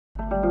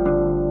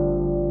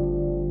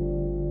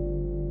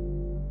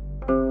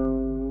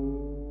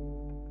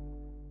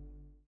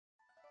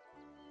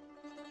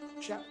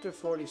Chapter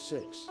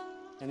 46.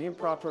 An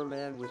improper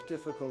man with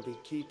difficulty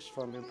keeps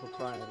from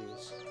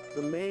improprieties.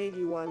 The maid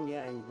Yuan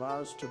Yang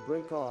vows to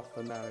break off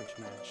the marriage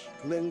match.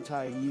 Lin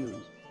Tai Yu,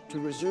 to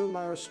resume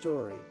our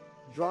story,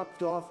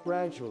 dropped off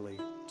gradually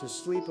to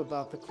sleep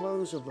about the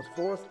close of the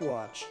fourth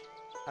watch.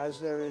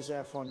 As there is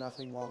therefore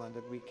nothing more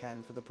that we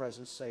can for the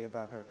present say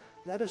about her,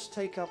 let us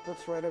take up the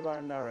thread of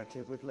our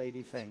narrative with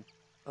Lady Feng.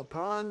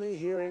 Upon the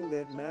hearing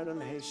that Madame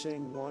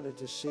Hsing wanted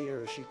to see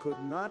her, she could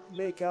not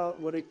make out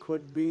what it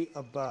could be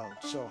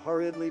about, so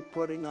hurriedly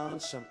putting on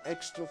some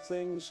extra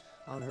things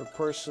on her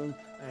person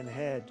and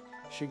head,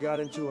 she got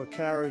into a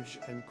carriage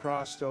and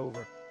crossed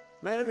over.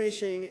 Madame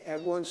Hsing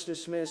at once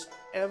dismissed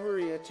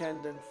every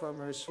attendant from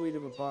her suite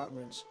of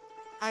apartments.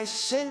 "I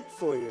sent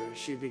for you,"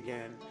 she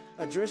began,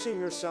 addressing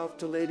herself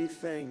to Lady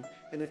Feng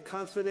in a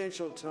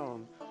confidential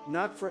tone,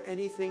 "not for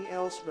anything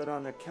else but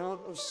on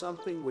account of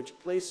something which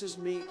places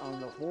me on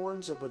the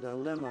horns of a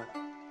dilemma.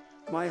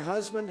 My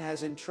husband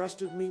has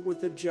entrusted me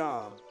with a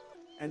job,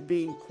 and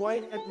being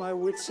quite at my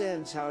wits'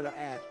 ends how to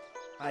act,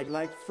 I'd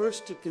like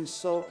first to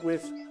consult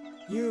with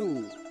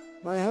you.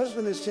 My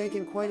husband has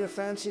taken quite a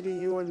fancy to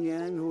Yuan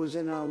Yang, who is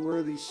in our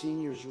worthy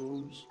senior's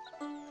rooms.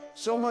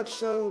 So much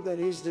so that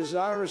he's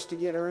desirous to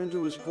get her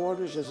into his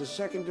quarters as a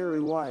secondary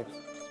wife.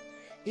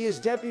 He has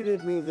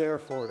deputed me,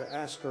 therefore, to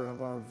ask her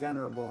of our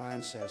venerable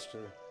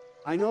ancestor.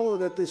 I know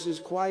that this is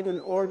quite an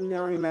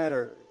ordinary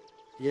matter,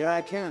 yet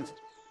I can't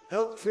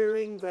help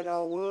fearing that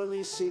our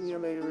worthy senior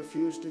may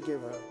refuse to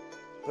give her.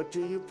 But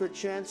do you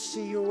perchance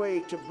see your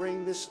way to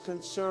bring this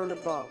concern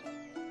about?"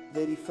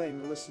 Lady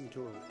Feng listened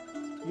to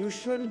her. "You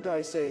shouldn't,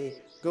 I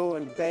say, go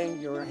and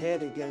bang your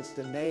head against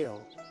a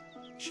nail,"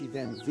 she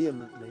then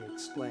vehemently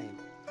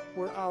explained.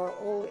 "Were our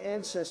old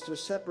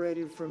ancestors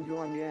separated from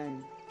Yuan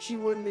Yang, she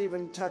wouldn't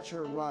even touch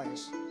her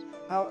rice.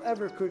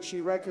 However could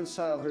she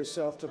reconcile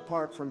herself to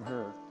part from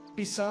her?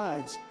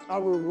 Besides,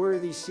 our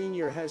worthy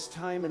senior has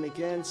time and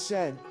again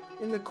said,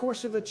 in the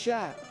course of a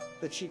chat,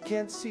 that she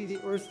can't see the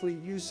earthly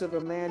use of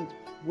a man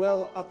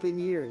well up in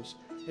years,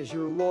 as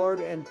your lord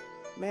and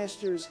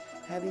masters,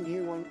 having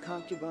here one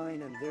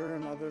concubine and there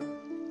another,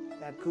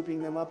 that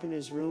cooping them up in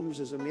his rooms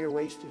is a mere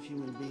waste of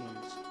human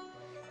beings.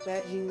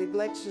 That he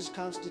neglects his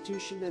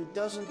constitution and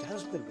doesn't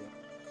husband it,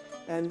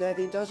 and that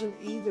he doesn't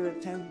either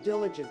attend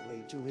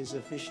diligently to his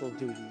official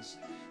duties,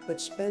 but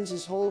spends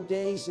his whole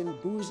days in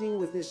boozing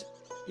with his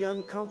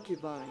young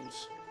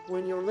concubines.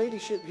 When your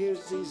ladyship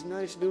hears these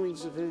nice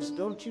doings of his,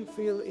 don't you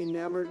feel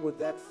enamored with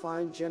that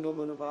fine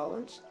gentleman of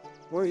ours?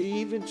 Were he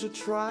even to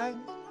try,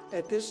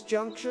 at this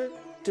juncture,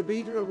 to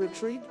beat a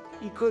retreat,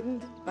 he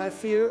couldn't, I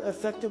fear,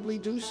 effectively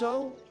do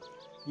so.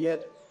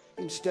 Yet,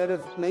 instead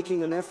of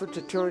making an effort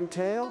to turn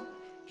tail,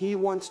 he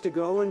wants to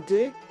go and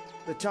dig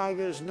the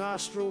tiger's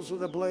nostrils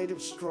with a blade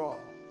of straw.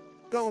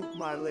 Don't,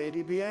 my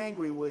lady, be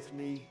angry with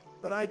me,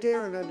 but I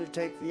daren't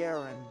undertake the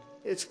errand.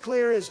 It's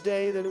clear as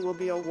day that it will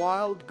be a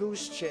wild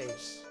goose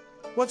chase.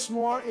 What's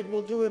more, it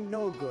will do him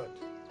no good,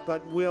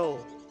 but will,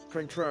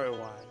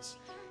 contrariwise,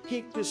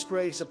 heap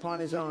disgrace upon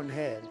his own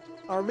head.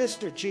 Our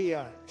Mr.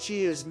 Chia,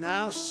 she is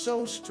now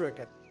so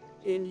stricken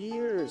in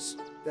years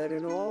that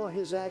in all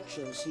his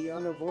actions he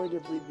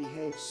unavoidably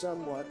behaves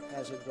somewhat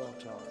as a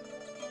dotard.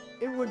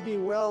 It would be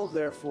well,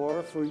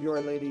 therefore, for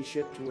your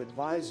ladyship to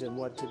advise him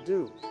what to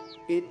do.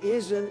 It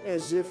isn't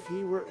as if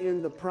he were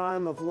in the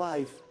prime of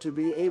life to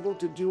be able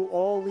to do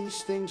all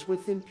these things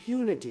with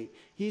impunity.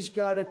 He's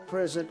got at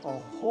present a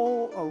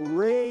whole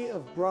array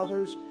of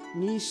brothers,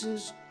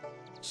 nieces,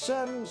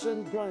 sons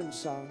and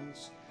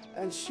grandsons,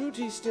 and should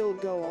he still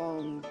go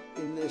on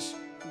in this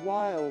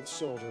wild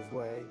sort of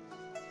way,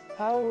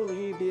 how will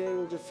he be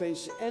able to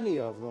face any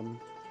of them?"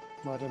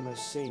 Madame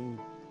Hsing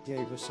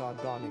gave a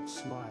sardonic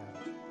smile.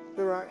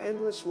 "There are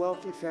endless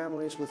wealthy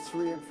families with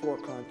 3 and 4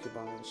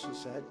 concubines," she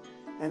said,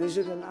 "and is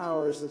it in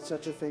ours that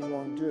such a thing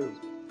won't do?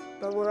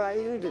 But were I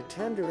even to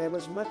tender him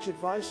as much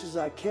advice as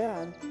I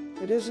can,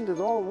 it isn't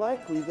at all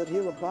likely that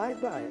he'll abide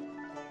by it.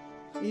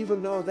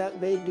 Even though that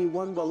maid be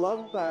one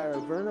beloved by our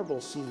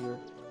venerable senior,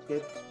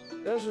 it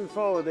doesn't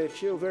follow that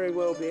she'll very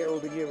well be able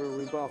to give a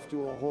rebuff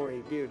to a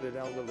hoary, bearded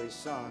elderly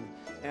son,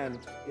 and,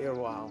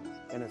 erewhile,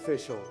 an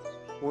official,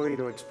 were he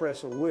to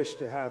express a wish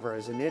to have her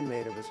as an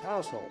inmate of his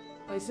household.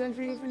 I sent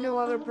for you for no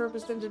other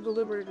purpose than to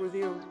deliberate with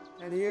you,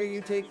 and here you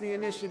take the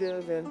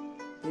initiative and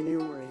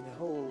enumerate a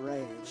whole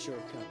array of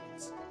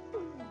shortcomings."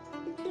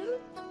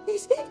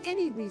 Is there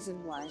any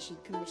reason why I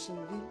should commission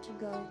you to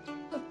go?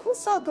 Of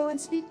course I'll go and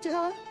speak to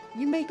her.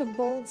 You make a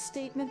bold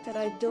statement that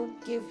I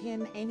don't give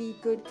him any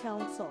good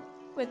counsel.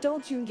 But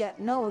don't you yet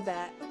know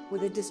that,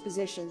 with a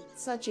disposition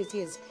such as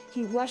his,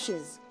 he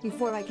rushes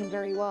before I can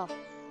very well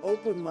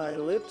Open my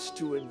lips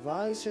to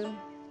advise him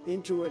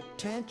into a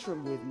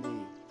tantrum with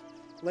me.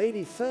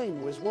 Lady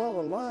Feng was well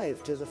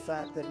alive to the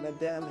fact that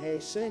Madame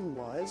Hsing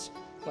was,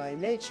 by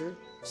nature,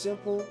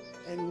 simple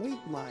and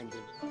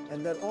weak-minded,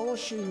 and that all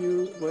she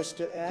knew was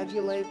to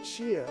adulate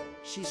Chia.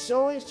 She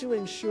so as to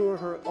ensure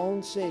her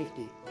own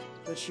safety.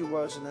 that she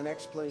was in the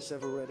next place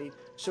ever ready.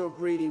 So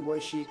greedy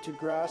was she to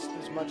grasp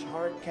as much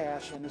hard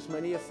cash and as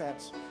many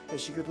effects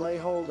as she could lay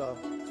hold of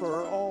for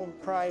her own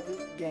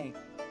private gain,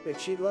 that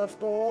she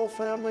left all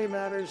family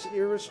matters,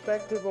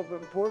 irrespective of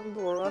important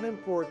or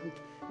unimportant,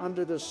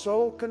 under the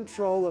sole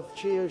control of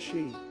Chia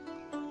Shi.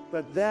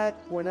 But that,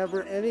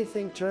 whenever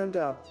anything turned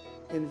up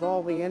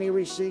involving any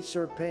receipts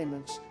or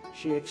payments,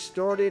 she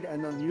extorted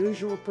an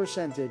unusual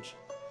percentage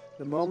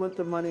the moment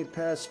the money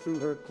passed through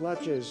her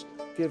clutches,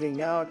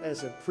 giving out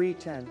as a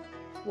pretense.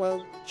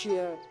 Well,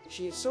 Chia,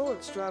 she is so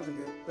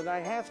extravagant that I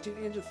have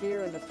to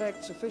interfere and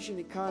effect sufficient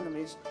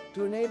economies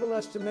to enable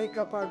us to make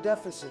up our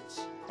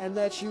deficits, and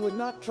that she would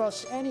not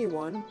trust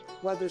anyone,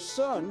 whether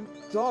son,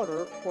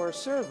 daughter, or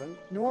servant,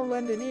 nor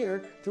lend an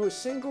ear to a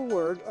single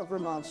word of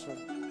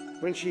remonstrance.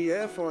 When she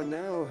therefore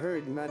now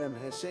heard Madame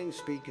Hsing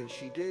speak as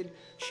she did,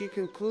 she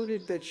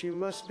concluded that she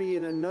must be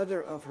in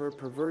another of her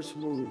perverse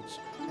moods,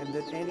 and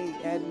that any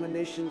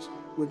admonitions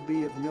would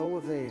be of no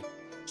avail.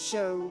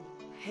 So,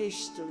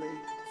 hastily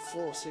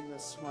forcing a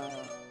smile,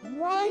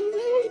 "Why,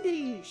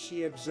 lady,"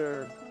 she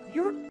observed,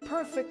 "you're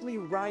perfectly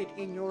right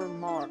in your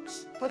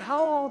remarks. But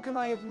how long can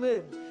I have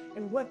lived,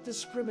 and what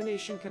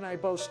discrimination can I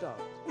boast of?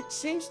 It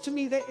seems to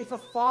me that if a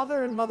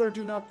father and mother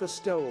do not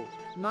bestow,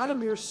 not a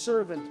mere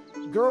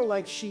servant, girl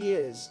like she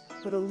is,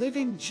 but a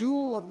living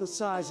jewel of the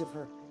size of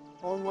her,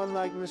 On one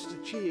like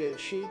Mr. Chia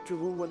Shi, to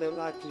whom were they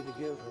likely to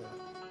give her?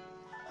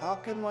 How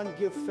can one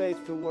give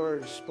faith to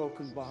words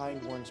spoken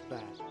behind one's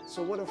back?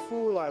 So what a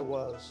fool I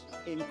was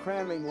in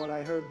cramming what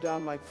I heard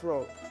down my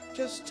throat.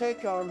 Just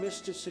take our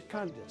Mr.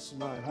 Secundus,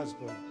 my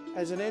husband,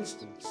 as an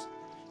instance.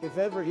 If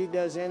ever he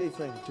does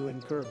anything to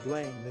incur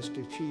blame,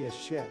 Mr. Chia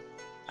Shi.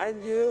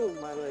 and you,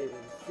 my lady,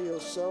 feel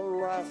so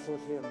wroth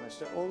with him as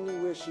to only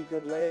wish you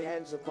could lay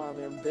hands upon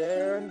him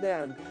there and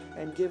then,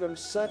 and give him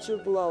such a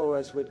blow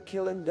as would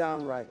kill him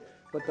downright.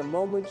 But the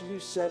moment you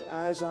set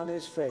eyes on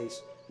his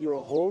face,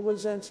 your whole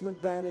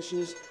resentment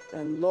vanishes,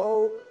 and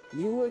lo,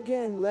 you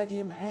again let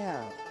him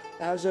have,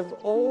 as of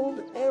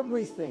old,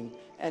 everything,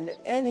 and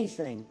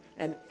anything,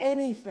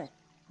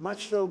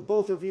 Much though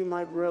both of you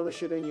might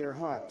relish it in your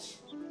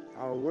hearts.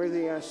 Our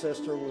worthy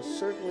ancestor will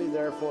certainly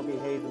therefore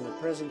behave in the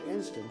present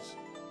instance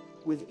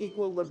with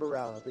equal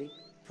liberality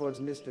towards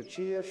Mr.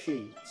 Chia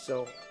Shi.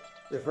 So,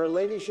 if her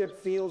ladyship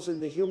feels in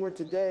the humor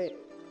today,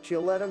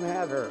 she'll let him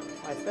have her,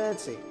 I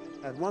fancy,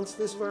 at once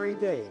this very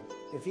day,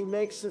 if he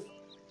makes the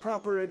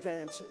proper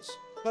advances.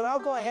 But I'll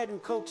go ahead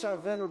and coax our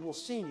venerable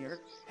senior,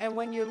 and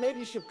when your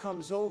ladyship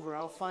comes over,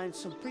 I'll find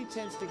some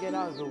pretense to get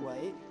out of the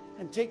way,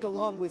 and take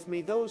along with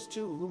me those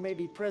two who may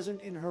be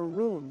present in her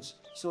rooms,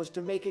 so as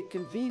to make it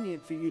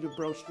convenient for you to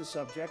broach the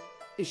subject.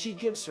 If she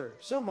gives her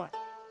so much,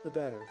 The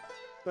better.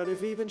 But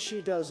if even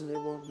she doesn't,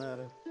 it won't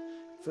matter.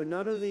 For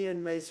none of the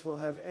inmates will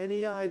have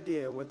any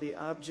idea what the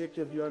object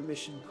of your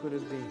mission could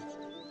have been.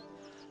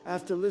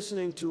 After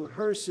listening to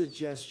her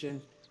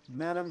suggestion,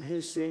 Madame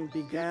Hsing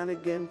began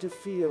again to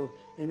feel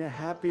in a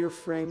happier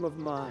frame of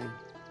mind.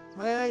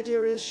 my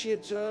idea is, she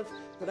observed,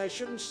 that I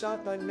shouldn't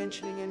start by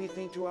mentioning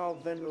anything to our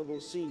venerable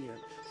senior,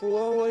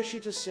 for were she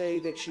to say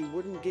that she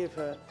wouldn't give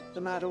her,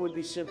 the matter would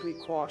be simply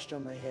quashed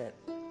on the head.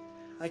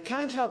 I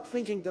can't help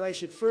thinking that I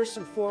should first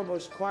and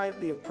foremost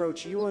quietly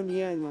approach Yuan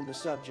Yang on the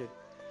subject.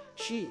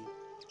 She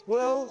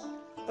will,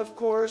 of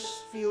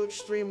course, feel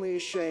extremely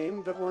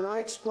ashamed, but when I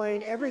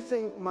explain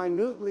everything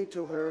minutely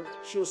to her,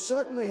 she'll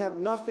certainly have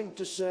nothing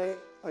to say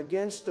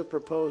against the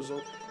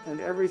proposal,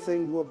 and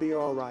everything will be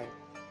all right.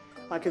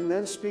 I can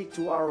then speak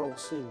to our old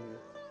senior,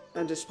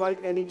 and despite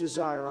any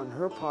desire on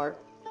her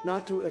part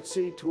not to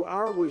accede to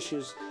our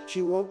wishes,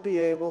 she won't be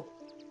able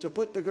to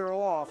put the girl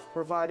off,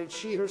 provided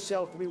she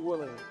herself be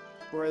willing.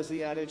 For as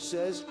the adage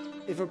says,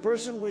 if a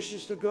person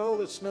wishes to go,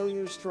 it's no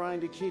use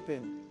trying to keep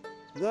him.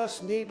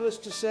 Thus, needless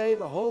to say,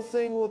 the whole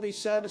thing will be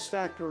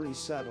satisfactorily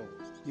settled.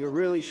 You're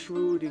really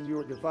shrewd in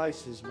your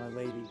devices, my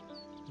lady.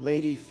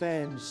 Lady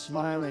Feng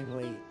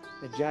smilingly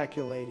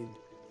ejaculated.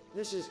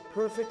 This is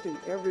perfect in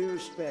every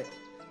respect,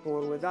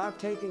 for without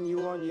taking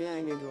Yuan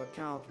Yang into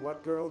account,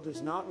 what girl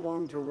does not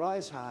long to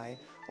rise high,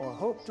 or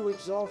hope to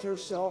exalt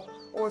herself,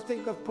 or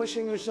think of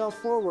pushing herself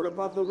forward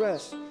above the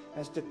rest,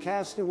 as to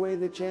cast away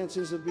the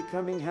chances of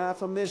becoming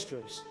half a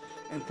mistress,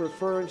 and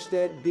prefer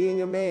instead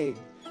being a maid,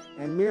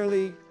 and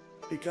merely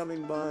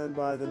Becoming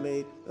by the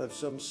mate of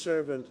some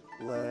servant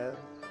lad,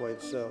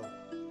 quite so.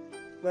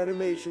 Madame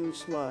Hsing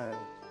smiled.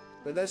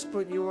 But let's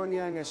put Yuan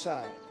Yang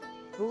aside.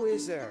 Who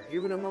is there,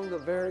 even among the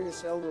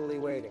various elderly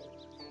waiting,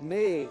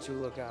 maids who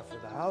look after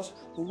the house,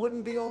 who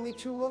wouldn't be only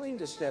too willing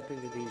to step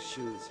into these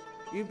shoes?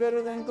 You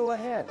better then go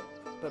ahead.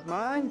 But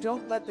mind,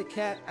 don't let the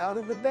cat out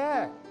of the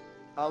bag.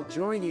 I'll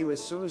join you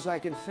as soon as I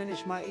can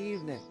finish my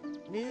evening.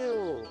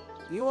 No,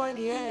 Yuan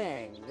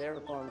Yang,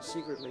 thereupon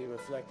secretly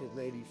reflected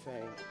Lady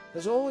Feng,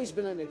 has always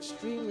been an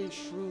extremely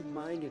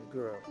shrewd-minded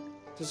girl,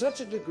 to such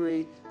a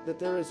degree that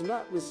there is,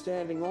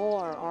 notwithstanding all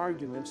our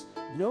arguments,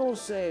 no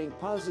saying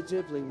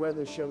positively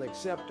whether she'll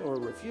accept or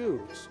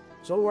refuse.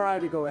 So were I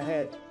to go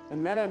ahead,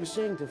 and Madame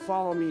Hsing to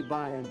follow me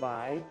by and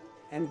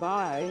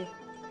by,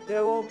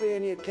 There won't be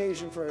any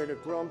occasion for her to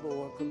grumble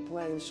or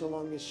complain so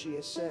long as she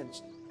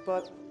assents.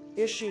 But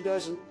if she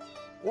doesn't,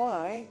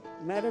 why,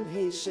 Madame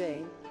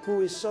Hsing,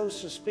 who is so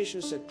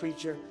suspicious a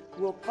creature,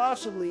 will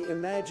possibly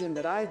imagine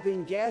that I've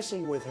been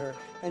gassing with her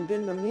and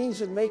been the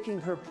means of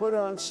making her put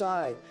on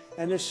side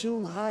and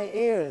assume high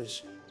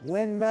airs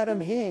when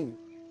Madame Hsing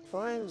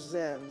finds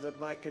then that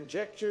my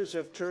conjectures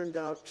have turned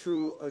out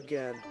true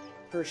again.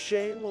 Her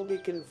shame will be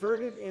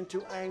converted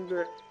into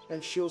anger,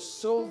 and she'll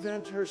so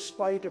vent her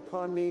spite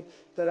upon me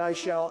that I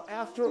shall,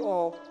 after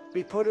all,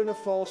 be put in a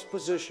false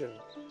position.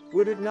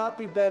 Would it not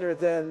be better,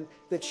 then,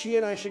 that she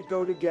and I should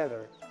go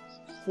together?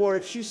 For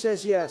if she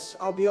says yes,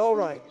 I'll be all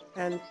right,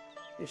 and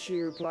if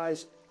she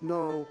replies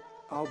no,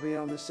 I'll be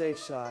on the safe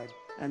side,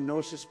 and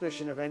no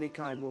suspicion of any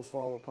kind will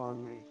fall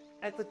upon me.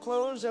 At the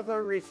close of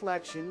her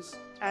reflections,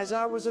 as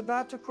I was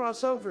about to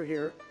cross over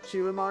here, she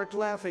remarked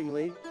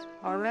laughingly,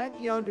 "Our aunt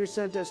yonder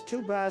sent us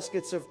 2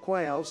 baskets of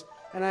quails,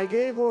 and I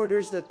gave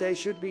orders that they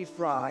should be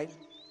fried,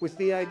 with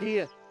the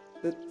idea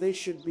that they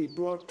should be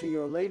brought to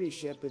your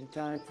ladyship in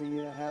time for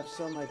you to have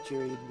some at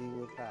your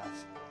evening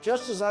repast."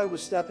 Just as I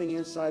was stepping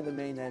inside the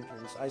main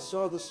entrance, I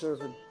saw the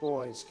servant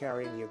boys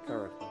carrying a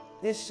curricle.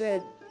 They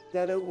said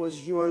that it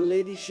was your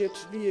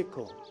ladyship's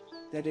vehicle,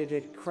 that it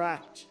had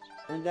cracked,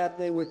 and that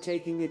they were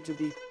taking it to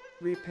be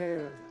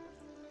repaired.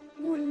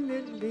 Wouldn't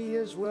it be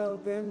as well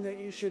then that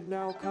you should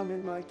now come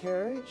in my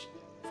carriage?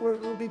 For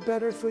it will be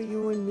better for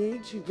you and me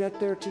to get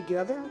there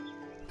together.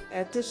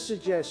 At this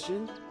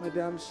suggestion,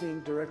 Madame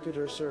Hsing directed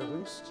her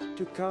servants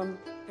to come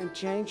and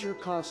change her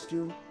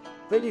costume.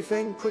 Lady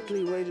Feng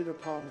quickly waited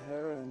upon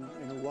her, and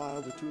in a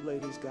while the 2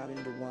 ladies got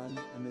into one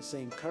and the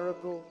same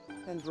curricle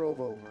and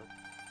drove over.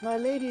 My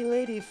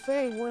Lady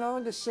Feng went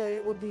on to say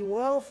it would be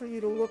well for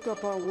you to look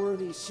up our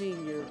worthy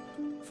senior,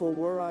 for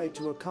were I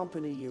to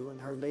accompany you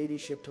and her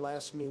ladyship to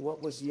ask me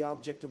what was the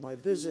object of my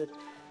visit,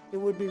 it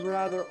would be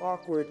rather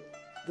awkward.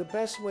 The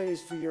best way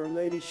is for your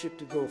ladyship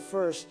to go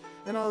first,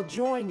 and I'll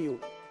join you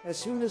as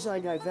soon as I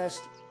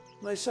divest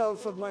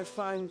myself of my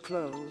fine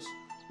clothes.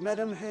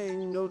 Madame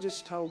Hsing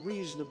noticed how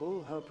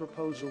reasonable her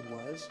proposal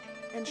was,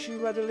 and she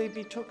readily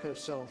betook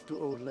herself to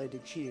old Lady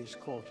Chi's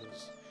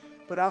quarters.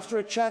 But after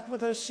a chat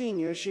with her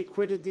senior, she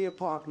quitted the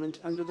apartment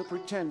under the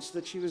pretense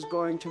that she was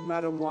going to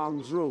Madame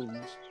Wang's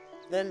rooms.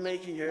 Then,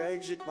 making her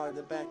exit by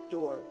the back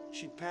door,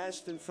 she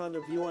passed in front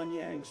of Yuan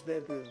Yang's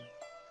bedroom.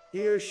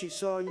 Here she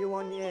saw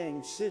Yuan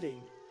Yang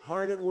sitting,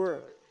 hard at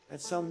work,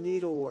 at some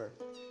needlework.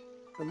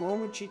 The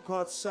moment she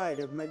caught sight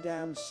of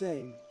Madame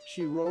Hsing,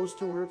 she rose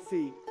to her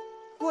feet.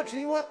 "What are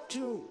you up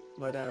to?"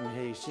 Madame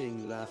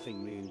Hsing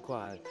laughingly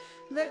inquired.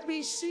 "Let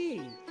me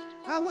see.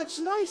 How much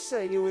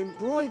nicer you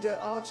embroider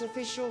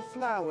artificial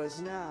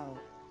flowers now."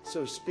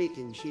 So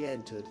speaking, she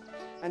entered,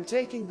 and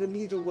taking the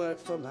needlework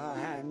from her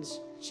hands,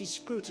 she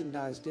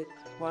scrutinized it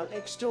while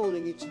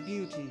extolling its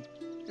beauty.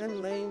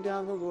 Then laying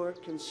down the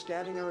work and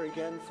scanning her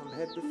again from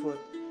head to foot,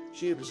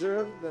 she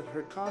observed that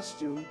her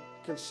costume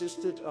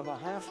consisted of a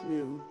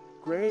half-nude,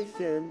 gray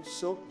thin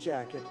silk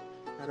jacket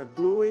and a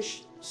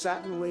bluish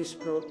satin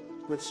waistcoat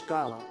with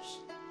scallops.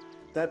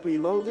 That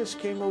below this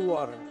came a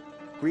water,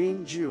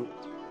 green jute,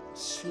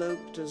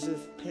 sloped as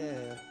if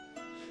pear,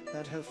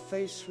 that her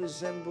face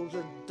resembled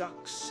a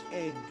duck's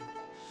egg,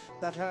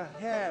 that her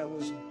hair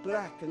was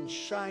black and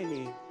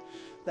shiny,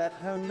 that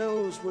her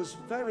nose was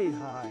very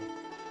high,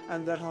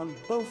 and that on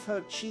both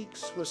her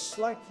cheeks were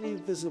slightly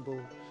visible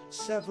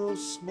several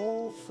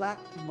small flat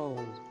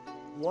moles.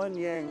 Yuan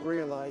Yang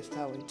realized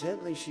how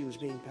intently she was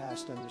being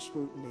passed under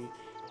scrutiny,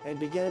 and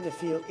began to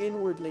feel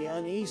inwardly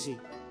uneasy,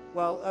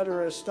 while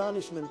utter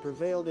astonishment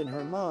prevailed in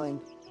her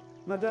mind.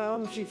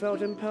 "Madame," she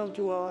felt impelled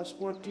to ask,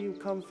 "what do you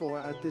come for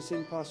at this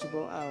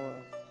impossible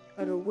hour?"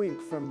 At a wink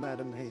from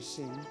Madame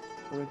Hsing,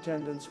 her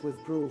attendants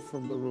withdrew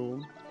from the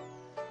room.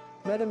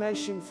 Madame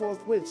Hsing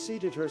forthwith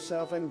seated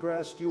herself and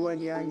grasped Yuan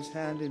Yang's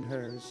hand in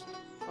hers.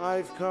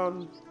 "I've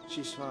come,"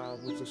 she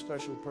smiled, "with the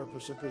special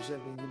purpose of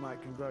presenting you my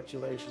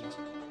congratulations."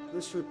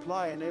 This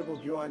reply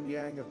enabled Yuan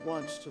Yang at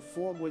once to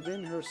form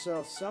within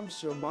herself some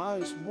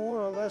surmise more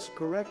or less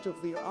correct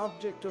of the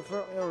object of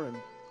her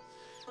errand.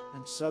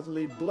 And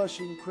suddenly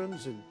blushing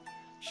crimson,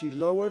 she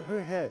lowered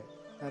her head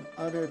and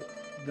uttered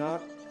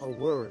not a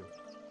word.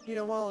 "You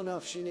know well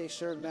enough,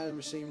 sir," Madame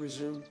Hsing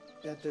resumed,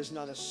 "that there's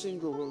not a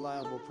single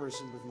reliable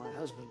person with my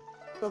husband.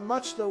 But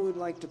much though we'd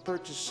like to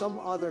purchase some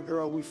other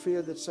girl, we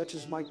fear that such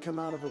as might come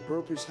out of a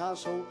broker's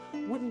household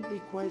wouldn't be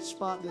quite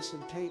spotless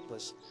and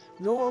taintless,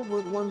 nor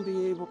would one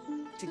be able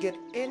to get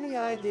any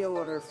idea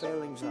what her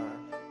failings are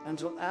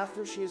until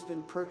after she has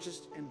been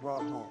purchased and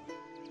brought home,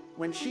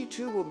 when she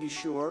too will be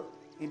sure,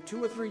 in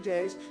 2 or 3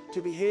 days,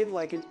 to behave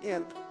like an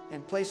imp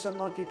and play some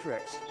monkey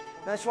tricks.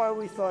 That's why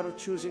we thought of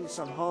choosing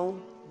some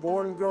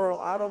home-born girl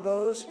out of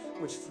those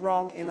which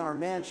throng in our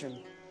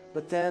mansion.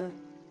 But then,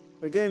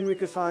 again, we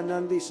could find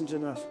none decent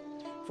enough.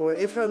 For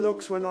if her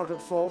looks were not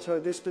at fault, her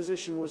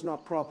disposition was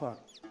not proper.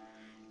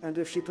 And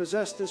if she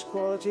possessed this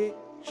quality,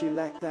 she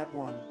lacked that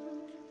one.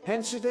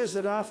 Hence it is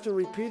that after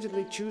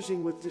repeatedly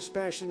choosing with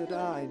dispassionate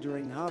eye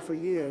during half a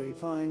year, he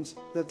finds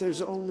that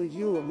there's only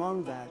you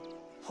among that,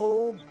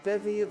 whole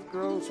bevy of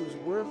girls who's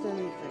worth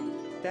anything,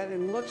 that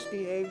in looks,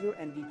 behavior,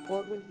 and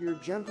deportment you're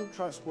gentle,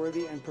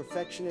 trustworthy, and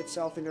perfection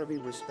itself in every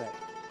respect.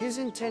 His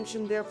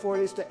intention, therefore,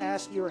 is to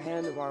ask your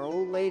hand of our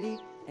old lady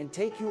and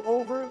take you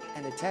over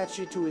and attach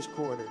you to his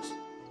quarters.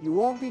 You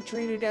won't be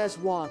treated as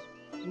one,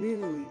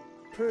 Merely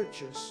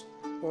purchased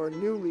or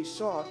newly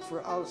sought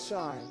for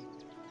outside.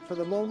 For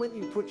the moment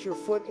you put your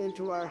foot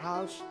into our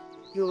house,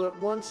 you'll at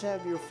once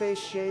have your face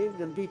shaved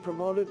and be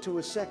promoted to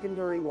a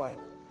secondary wife.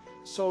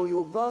 So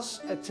you'll thus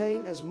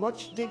attain as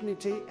much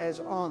dignity as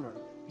honor.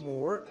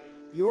 More,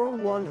 you're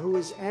one who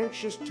is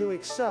anxious to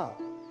excel.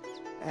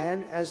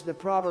 And as the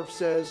proverb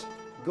says,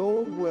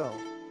 gold will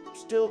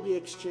still be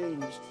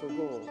exchanged for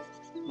gold.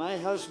 My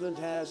husband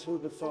has,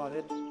 who'd have thought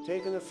it,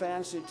 taken a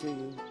fancy to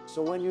you.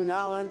 So when you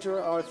now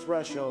enter our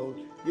threshold,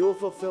 you'll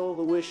fulfill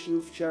the wish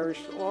you've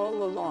cherished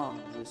all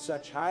along with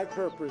such high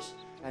purpose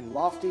and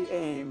lofty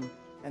aim,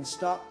 and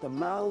stop the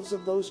mouths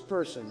of those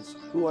persons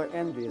who are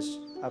envious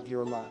of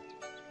your lot.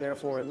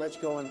 Therefore, let's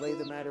go and lay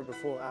the matter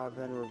before our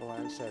venerable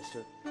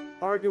ancestor.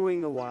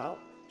 Arguing a while,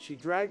 she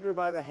dragged her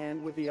by the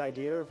hand with the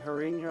idea of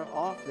hurrying her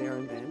off there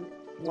and then.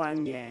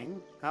 Yuan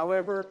Yang,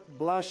 however,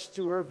 blushed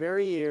to her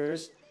very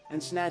ears,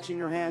 and snatching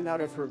her hand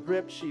out of her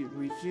grip, she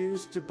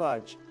refused to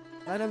budge.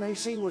 Madame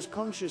Hsing was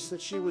conscious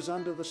that she was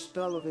under the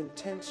spell of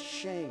intense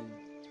shame.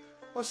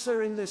 "What's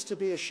there in this to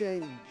be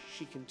ashamed?"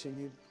 she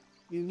continued.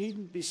 "You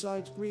needn't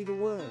besides breathe a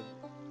word.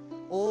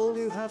 All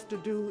you have to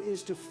do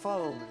is to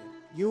follow me."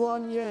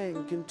 Yuan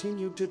Yang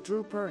continued to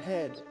droop her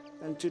head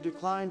and to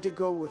decline to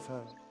go with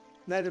her.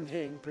 Madame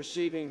Hsing,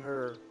 perceiving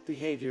her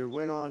behavior,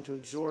 went on to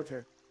exhort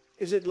her.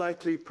 "Is it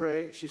likely,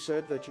 pray," she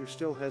said, "that you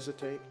still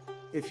hesitate?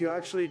 If you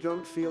actually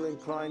don't feel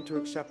inclined to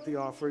accept the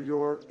offer,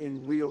 you're,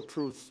 in real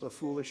truth, a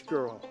foolish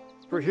girl.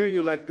 For here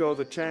you let go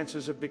the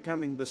chances of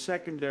becoming the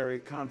secondary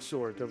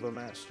consort of a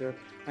master,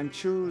 and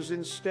choose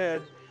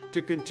instead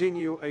to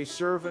continue a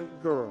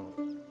servant girl.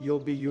 You'll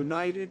be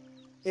united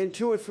in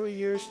 2 or 3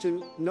 years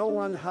to no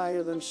one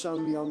higher than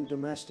some young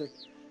domestic,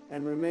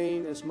 and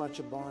remain as much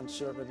a bond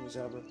servant as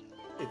ever.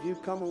 If you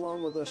come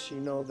along with us,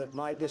 you know that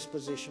my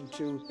disposition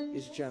too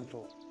is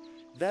gentle.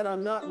 That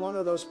I'm not one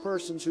of those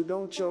persons who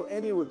don't show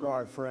any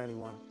regard for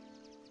anyone.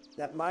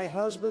 That my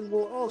husband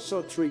will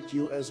also treat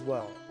you as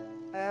well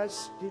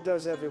as he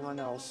does everyone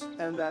else,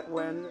 and that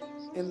when,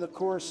 in the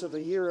course of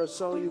a year or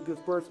so, you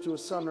give birth to a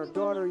son or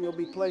daughter, you'll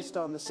be placed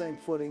on the same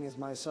footing as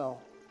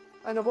myself.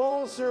 And of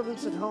all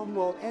servants at home,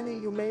 will any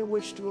you may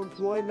wish to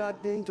employ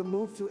not being to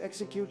move to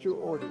execute your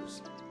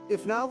orders.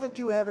 If now that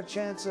you have a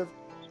chance of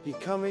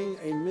becoming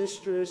a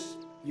mistress,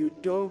 you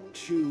don't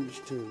choose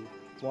to,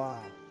 why,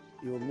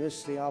 you'll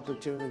miss the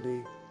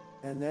opportunity,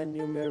 and then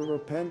you may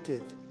repent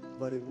it,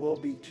 but it will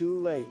be too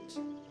late."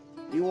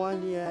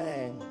 Yuan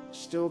Yang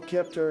still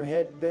kept her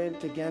head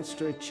bent against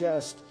her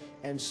chest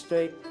and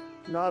spake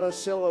not a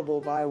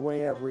syllable by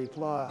way of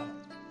reply.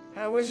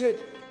 "How is it,"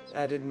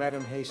 added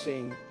Madame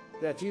Hsing,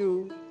 "that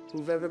you,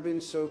 who've ever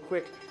been so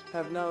quick,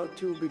 have now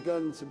too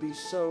begun to be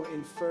so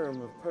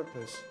infirm of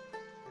purpose?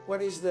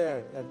 What is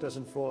there that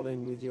doesn't fall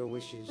in with your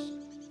wishes?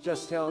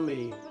 Just tell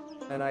me,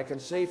 and I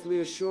can safely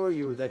assure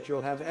you that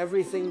you'll have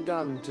everything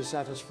done to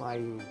satisfy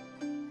you."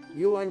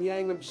 Yuan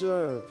Yang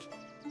observed,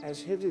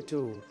 as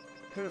hitherto,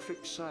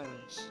 perfect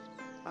silence.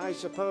 "I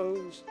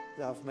suppose,"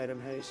 laughed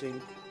Madame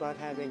Hsing, "but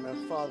having a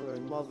father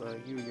and mother,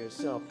 you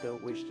yourself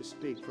don't wish to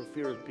speak for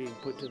fear of being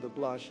put to the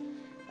blush,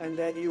 and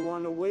that you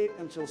want to wait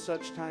until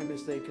such time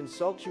as they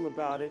consult you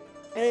about it.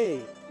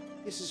 Hey,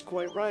 this is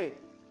quite right.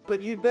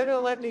 But you'd better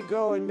let me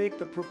go and make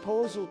the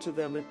proposal to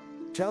them and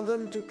tell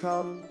them to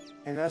come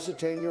and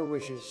ascertain your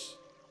wishes.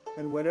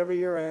 And whatever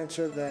your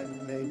answer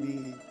then may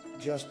be,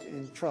 just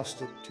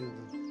entrust it to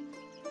them."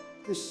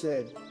 This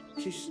said,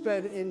 she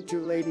sped into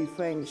Lady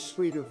Feng's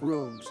suite of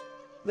rooms.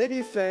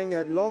 Lady Feng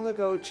had long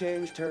ago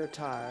changed her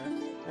attire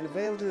and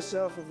availed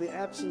herself of the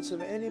absence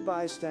of any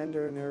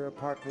bystander in her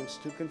apartments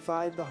to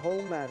confide the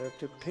whole matter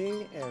to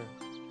Ping Er.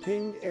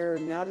 Ping Er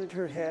nodded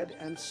her head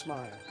and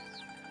smiled.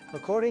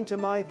 "According to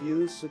my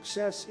views,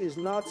 success is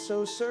not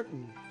so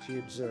certain," she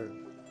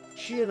observed.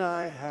 "She and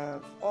I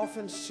have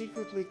often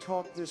secretly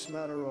talked this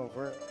matter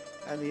over,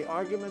 and the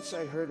arguments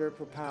I heard her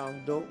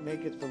propound don't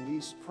make it the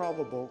least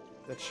probable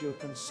that she'll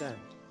consent.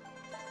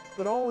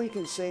 But all we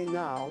can say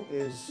now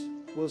is,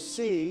 we'll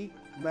see.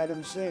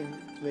 Madame Hsing,"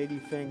 Lady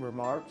Feng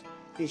remarked,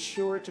 "is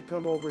sure to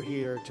come over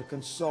here to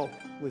consult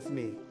with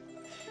me,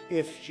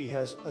 if she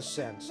has a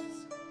sense.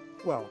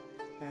 Well,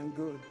 and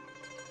good.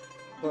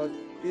 But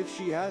if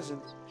she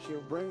hasn't,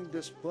 she'll bring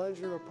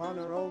displeasure upon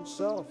her own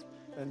self,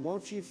 and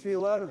won't she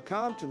feel out of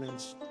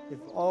countenance if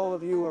all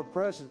of you are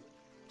present?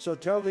 So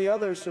tell the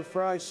others to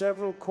fry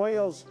several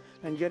quails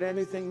and get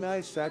anything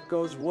nice that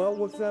goes well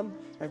with them,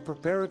 and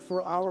prepare it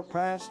for our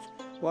past,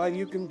 while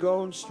you can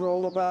go and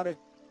stroll about it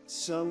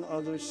some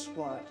other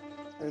spot,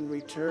 and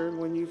return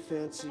when you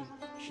fancy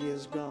she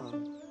has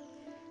gone."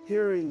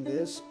 Hearing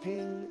this,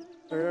 Ping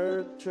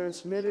Er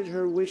transmitted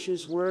her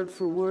wishes word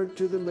for word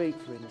to the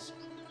matrons,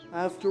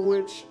 after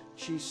which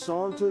she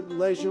sauntered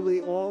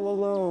leisurely all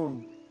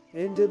alone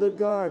into the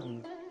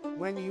garden,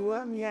 When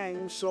Yuan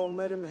Yang saw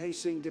Madame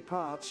Hsing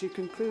depart, she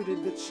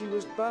concluded that she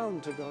was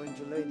bound to go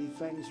into Lady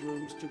Feng's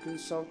rooms to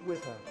consult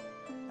with her,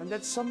 and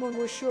that someone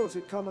was sure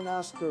to come and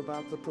ask her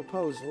about the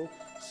proposal,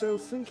 so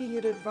thinking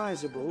it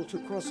advisable to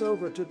cross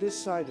over to this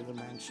side of the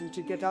mansion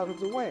to get out of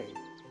the way,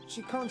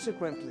 she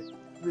consequently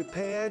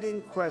repaired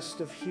in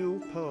quest of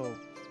Hugh Po.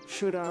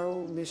 "Should our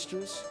old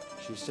mistress,"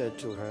 she said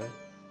to her,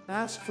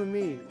 "ask for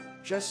me,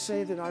 just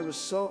say that I was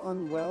so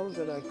unwell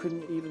that I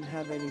couldn't even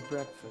have any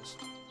breakfast,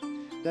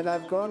 that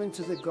I've gone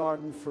into the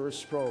garden for a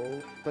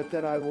stroll, but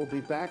that I will be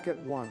back at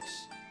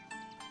once."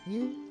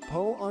 Yu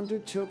Po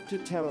undertook to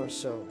tell her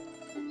so,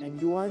 and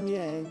Yuan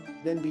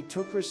Yang then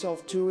betook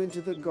herself too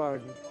into the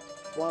garden.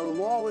 While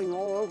lolling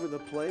all over the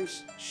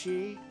place,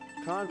 she,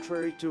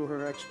 contrary to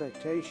her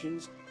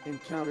expectations,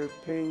 encountered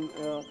Ping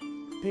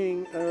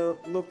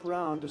looked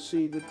round to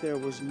see that there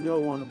was no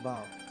one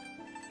about.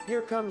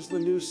 "Here comes the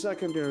new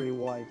secondary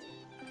wife,"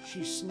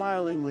 she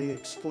smilingly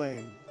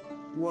exclaimed.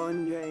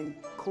 Yuan Yang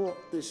caught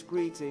this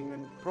greeting,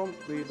 and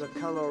promptly the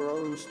color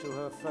rose to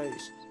her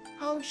face.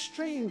 "How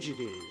strange it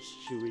is,"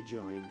 she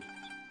rejoined,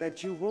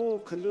 "that you've all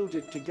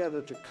colluded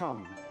together to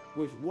come,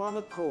 with one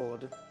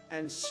accord,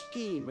 and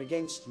scheme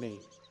against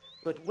me.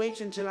 But wait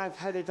until I've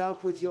had it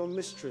out with your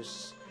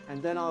mistress,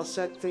 and then I'll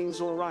set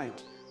things all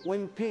right."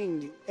 When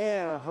Ping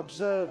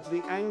observed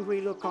the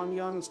angry look on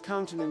Yang's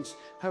countenance,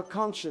 her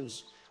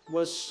conscience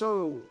was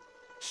so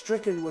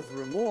stricken with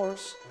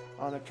remorse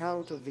on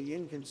account of the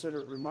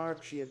inconsiderate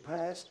remark she had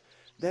passed,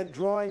 that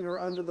drawing her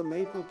under the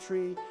maple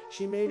tree,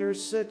 she made her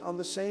sit on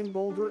the same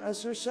boulder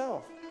as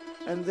herself,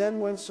 and then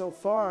went so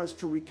far as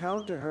to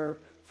recount to her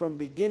from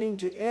beginning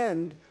to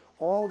end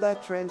all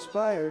that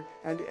transpired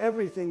and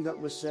everything that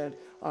was said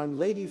on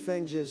Lady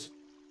Feng's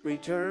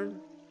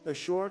return a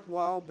short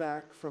while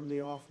back from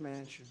the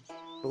off-mansion.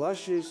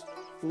 Blushes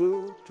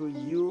flew to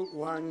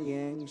Yuan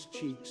Yang's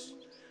cheeks.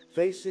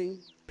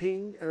 Facing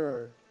Ping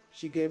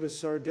she gave a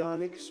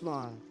sardonic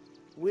smile.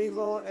 "We've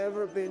all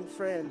ever been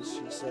friends,"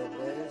 she said,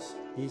 as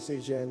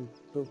Jen,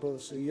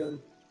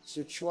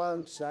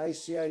 Sichuan, Sai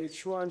Xia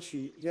Chuan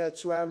Shi,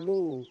 Yatsuan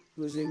Lu,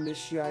 who's in the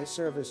Xi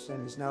service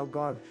and is now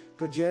gone.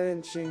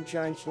 Gajian Xing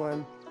Chan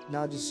Chuan,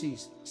 now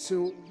deceased.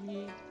 Su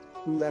Yi,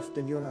 who left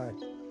in Yunai.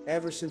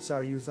 Ever since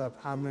our youth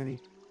up, how many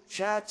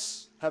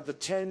chats have the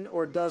 10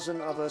 or dozen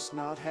of us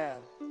not had?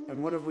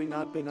 And what have we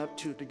not been up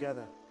to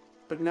together?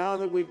 But now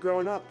that we've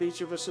grown up,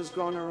 each of us has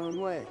gone our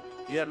own way.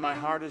 Yet my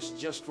heart is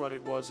just what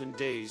it was in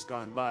days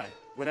gone by.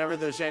 Whenever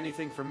there's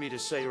anything for me to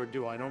say or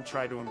do, I don't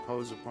try to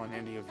impose upon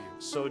any of you.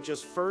 So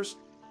just first,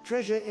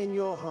 treasure in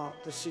your heart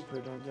the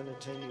secret I'm going to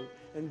tell you,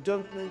 and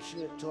don't mention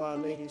it to Our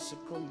Lady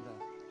Secunda.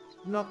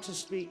 Not to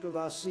speak of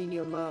our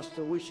senior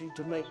master wishing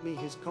to make me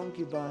his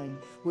concubine,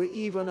 were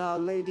even Our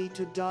Lady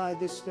to die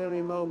this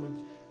very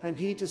moment, and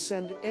he to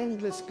send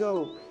endless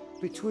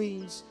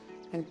go-betweens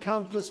and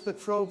countless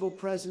betrothal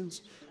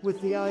presents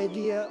with the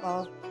idea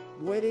of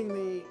wedding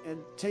me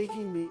and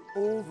taking me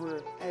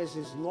over as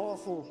his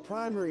lawful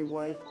primary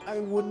wife, I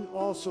wouldn't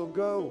also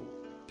go.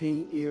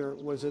 Ping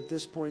was at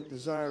this point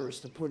desirous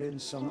to put in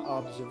some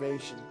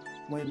observation,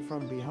 when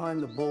from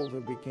behind the boulder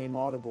became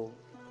audible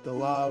the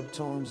loud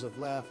tones of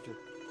laughter.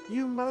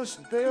 "You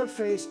most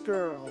bare-faced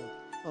girl,"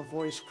 a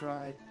voice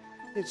cried.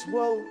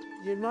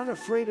 You're not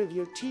afraid of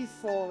your teeth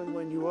falling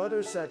when you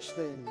utter such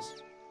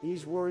things."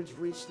 These words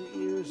reached the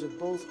ears of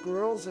both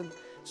girls, and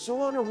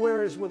so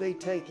unawares were they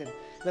taken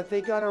that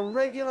they got a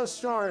regular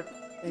start,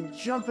 and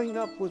jumping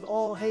up with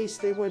all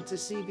haste they went to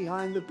see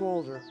behind the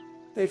boulder.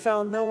 They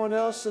found no one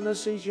else than the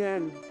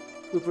Jen,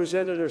 who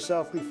presented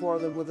herself before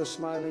them with a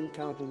smiling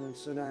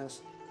countenance and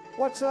asked,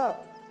 "What's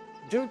up?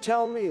 Do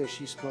tell me," as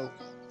she spoke.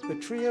 The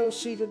trio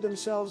seated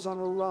themselves on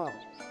a rock.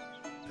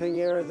 Ping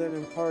then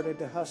imparted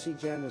to Hussy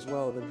Jen as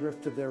well the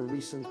drift of their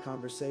recent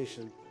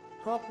conversation.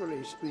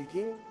 "Properly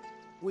speaking,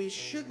 we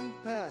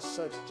shouldn't pass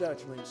such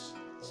judgments,"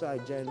 Sai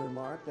Jen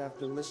remarked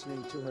after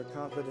listening to her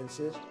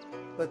confidences.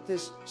 "But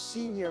this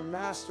senior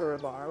master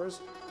of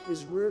ours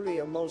is really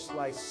a most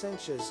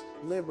licentious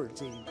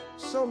libertine.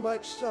 So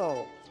much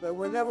so that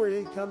whenever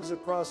he comes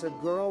across a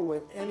girl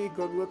with any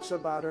good looks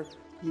about her,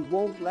 he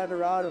won't let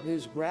her out of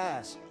his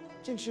grasp.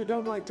 Since you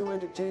don't like to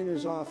entertain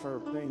his offer,"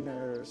 Ping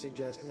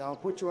suggested, "I'll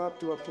put you up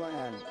to a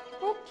plan."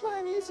 What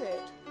plan is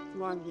it?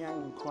 Yuan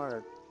Yang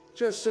inquired.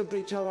 "Just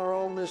simply tell our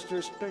old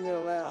mistress," Ping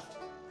laughed,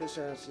 "this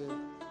answer,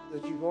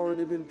 that you've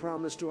already been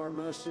promised to our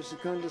master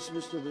Secundus,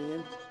 Mr.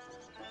 Lin.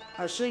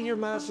 Our senior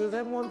master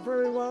then won't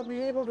very well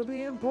be able to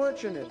be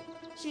importunate."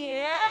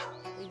 "Yeah?"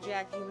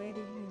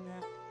 ejaculated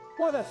Yuna.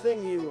 "What a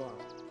thing you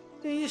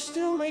are. Do you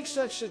still make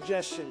such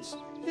suggestions?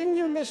 Didn't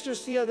your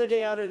mistress the other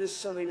day utter this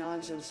silly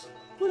nonsense?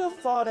 Who'd have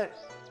thought it?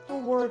 The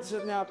words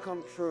have now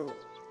come true.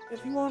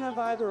 If you won't have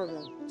either of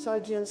them," Sai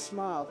Jen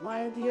smiled,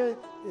 "my idea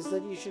is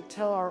that you should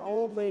tell our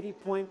old lady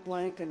point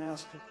blank and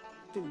ask her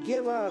to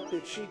give up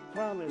that she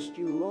promised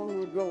you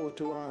long ago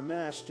to our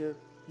master,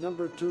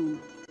 number 2,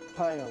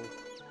 Pile.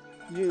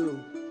 You,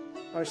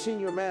 our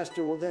senior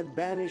master, will then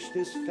banish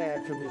this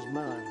fad from his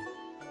mind."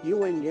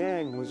 Yuan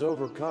Yang was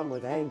overcome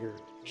with anger,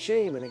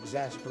 shame, and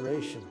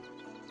exasperation.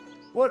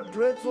 What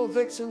dreadful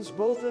vixens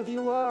both of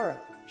you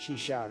are, she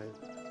shouted.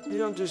 You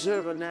don't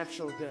deserve a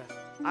natural death.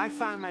 I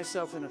find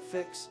myself in a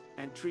fix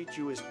and treat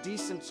you as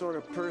decent sort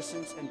of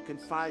persons and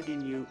confide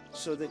in you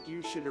so that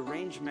you should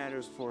arrange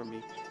matters for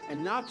me.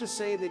 And not to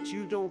say that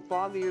you don't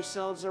bother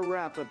yourselves a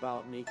rap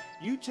about me.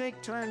 You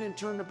take turn and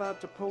turn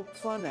about to poke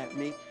fun at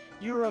me.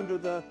 You're under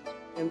the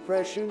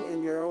impression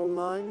in your own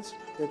minds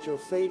that your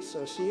fates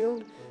are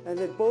sealed and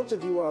that both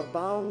of you are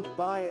bound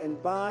by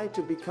and by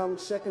to become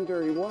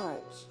secondary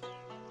wives.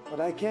 But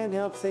I can't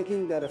help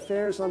thinking that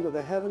affairs under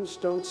the heavens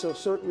don't so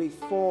certainly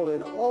fall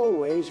in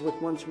always with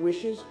one's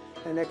wishes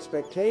and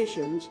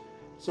expectations,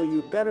 so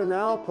you better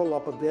now pull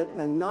up a bit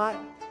and not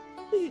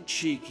be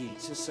cheeky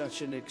to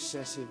such an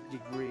excessive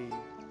degree.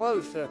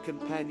 Both her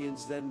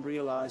companions then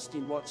realized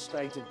in what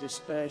state of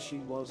despair she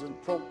was,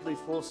 and promptly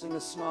forcing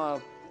a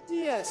smile.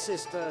 "Dear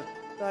sister,"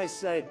 they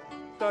said,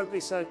 "don't be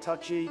so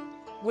touchy.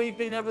 We've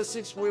been ever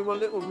since we were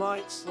little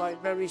mites,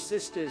 like very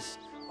sisters.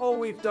 All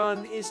we've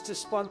done is to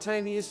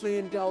spontaneously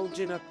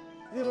indulge in a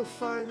little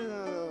fun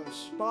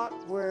spot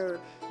where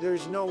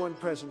there's no one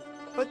present.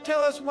 But tell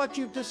us what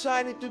you've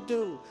decided to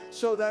do,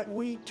 so that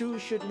we too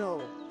should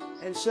know,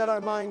 and set our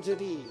minds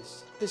at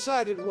ease."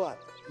 "Decided what?"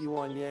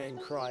 Yuan Yang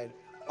cried.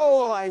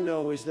 "All I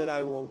know is that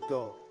I won't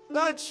go."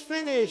 "That's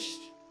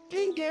finished!"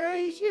 "King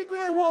Gary,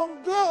 I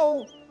won't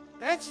go!"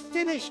 "That's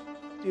finished!"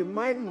 "You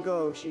mightn't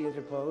go," she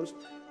interposed,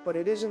 "but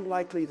it isn't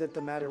likely that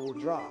the matter will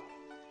drop.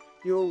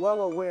 You're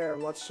well aware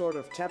what sort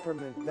of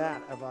temperament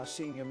that of our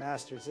senior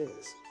masters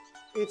is.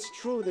 It's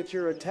true that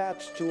you're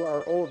attached to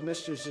our old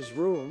mistress's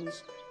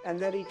rooms, and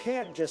that he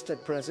can't just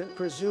at present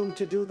presume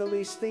to do the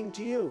least thing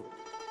to you.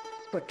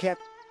 But can't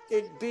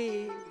it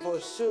be,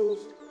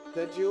 forsooth,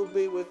 that you'll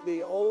be with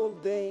the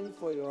old dame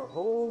for your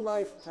whole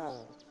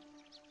lifetime?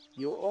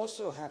 You'll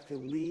also have to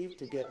leave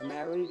to get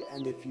married,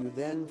 and if you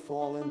then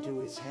fall into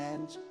his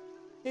hands,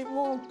 it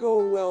won't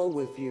go well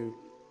with you."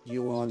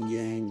 Yuan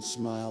Yang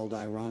smiled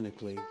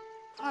ironically.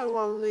 "I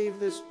won't leave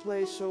this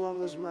place so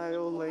long as my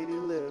old lady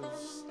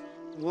lives,"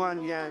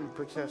 Yuan Yang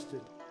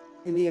protested.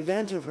 "In the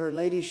event of her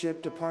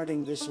ladyship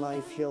departing this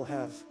life, he'll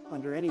have,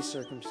 under any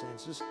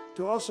circumstances,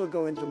 to also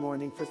go into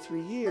mourning for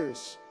 3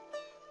 years.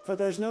 For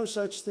there's no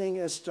such thing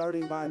as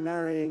starting by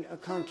marrying a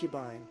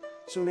concubine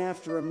soon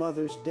after a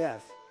mother's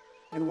death.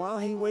 And while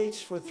he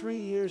waits for 3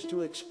 years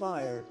to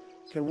expire,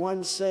 can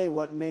one say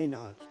what may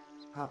not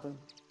happen?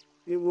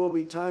 It will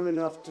be time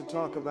enough to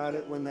talk about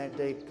it when that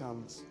date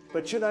comes.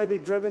 But should I be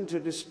driven to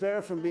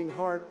despair from being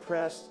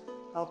hard-pressed,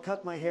 I'll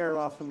cut my hair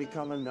off and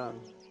become a nun.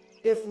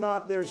 If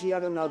not, there's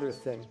yet another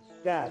thing,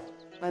 death.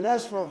 And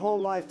as for a whole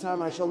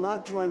lifetime, I shall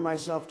not join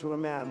myself to a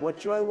man. What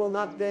joy will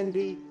not then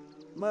be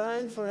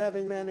mine for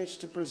having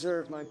managed to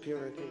preserve my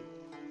purity?"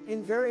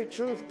 In very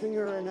truth,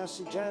 Pinger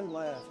and Jan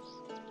laughed.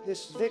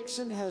 "This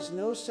vixen has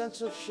no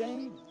sense of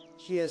shame.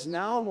 She has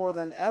now more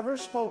than ever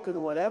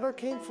spoken whatever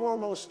came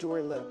foremost to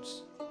her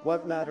lips.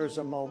 What matters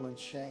a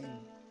moment's shame?"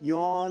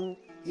 Yuan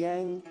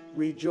Yang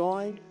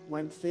rejoined,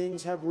 "When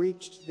things have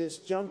reached this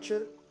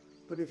juncture.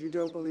 But if you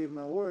don't believe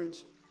my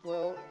words,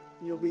 well,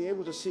 you'll be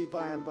able to see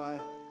by and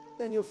by.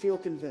 Then you'll feel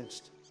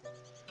convinced.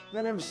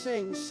 Madame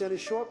Hsing said a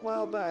short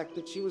while back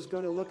that she was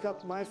going to look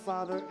up my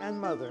father and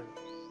mother.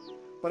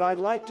 But I'd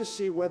like to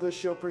see whether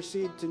she'll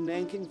proceed to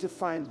Nanking to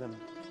find them.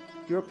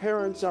 Your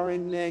parents are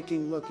in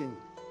Nanking looking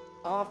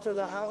after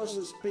the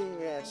houses," Ping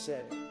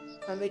said.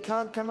 "And they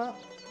can't come up?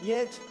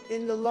 Yet,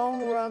 in the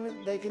long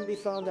run, they can be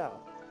found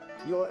out.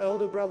 Your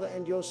elder brother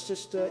and your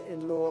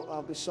sister-in-law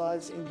are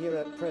besides in here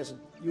at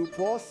present. You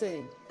poor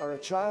thing are a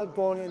child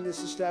born in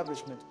this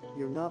establishment.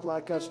 You're not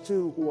like us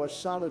two who are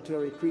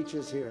solitary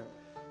creatures here.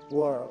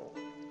 World.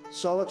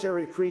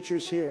 Solitary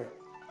creatures here.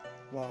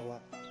 Well,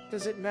 what?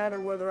 Does it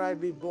matter whether I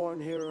be born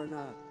here or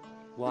not?"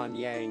 Yuan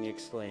Yang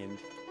exclaimed.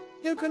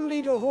 "You can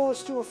lead a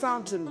horse to a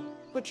fountain,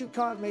 but you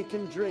can't make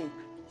him drink.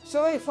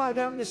 So if I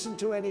don't listen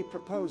to any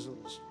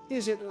proposals,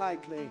 is it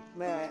likely,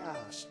 may I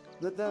ask,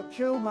 that they'll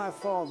kill my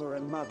father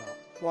and mother?"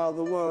 While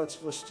the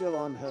words were still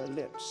on her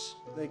lips,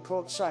 they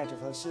caught sight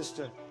of her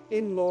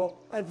sister-in-law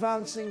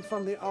advancing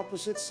from the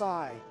opposite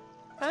side.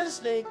 "As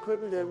they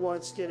couldn't at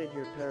once get at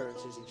your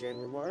parents," Jen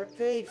remarked,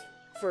 "they,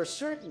 for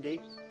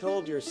certainty,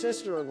 told your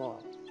sister-in-law.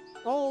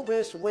 All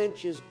this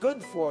wench is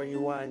good for,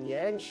 Yuan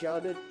Yang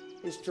shouted,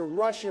 is to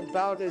rush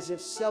about as if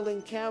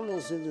selling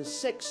camels in the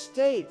 6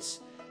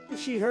 states. If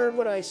she heard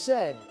what I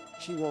said,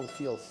 she won't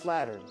feel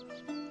flattered."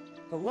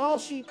 But while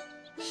she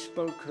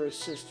spoke, her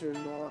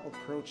sister-in-law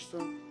approached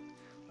them.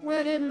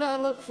 "Where didn't I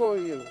look for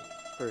you?"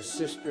 her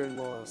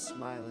sister-in-law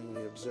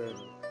smilingly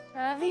observed.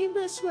 Leave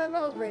this one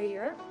over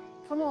here.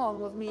 Come on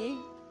with me.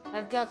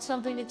 I've got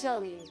something to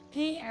tell you."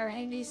 Pierre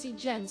and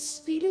Jen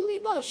speedily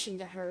motioned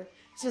to her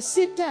to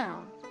sit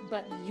down,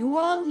 but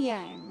Yuan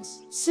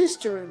Yang's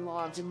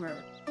sister-in-law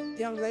demurred.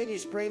 "Young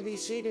ladies, pray be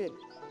seated.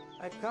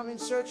 I've come in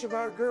search of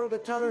our girl to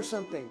tell her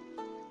something."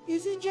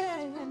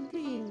 Jen and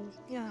Ping,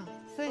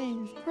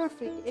 feigns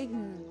perfect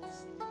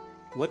ignorance.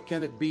 "What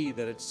can it be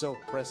that it's so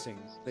pressing?"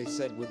 they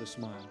said with a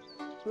smile.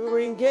 "We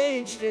were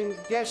engaged in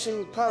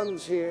guessing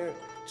puns here,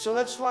 so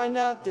let's find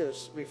out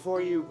this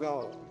before you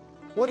go.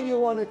 What do you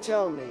want to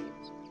tell me?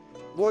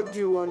 What do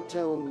you want to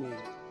tell me?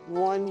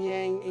 Yuan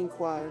Yang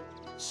inquired.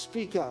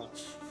 Speak out.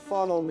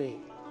 Follow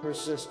me, her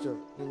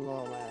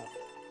sister-in-law laughed.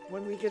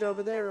 When we get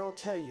over there, I'll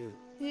tell you.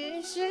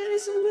 Yes,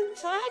 yes, I'm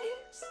tired.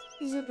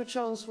 Is it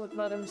perchance what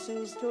Madame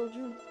Hsing told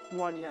you?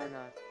 Yuan Yang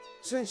asked.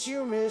 Since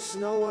you, miss,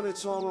 know what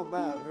it's all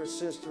about, her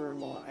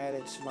sister-in-law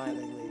added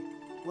smilingly.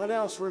 What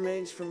else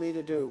remains for me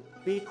to do?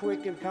 Be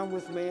quick and come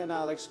with me and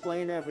I'll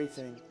explain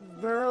everything.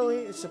 Verily,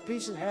 it's a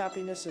piece of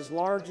happiness as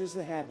large as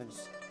the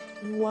heavens.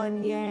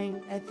 Yuan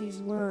Yang, at these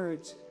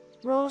words,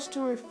 rose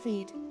to her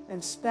feet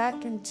and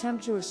spat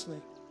contemptuously.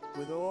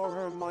 With all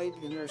her might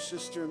in her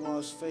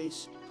sister-in-law's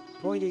face,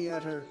 pointing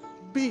at her.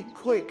 Be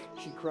quick,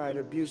 she cried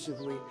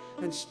abusively,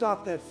 and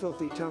stop that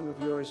filthy tongue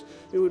of yours.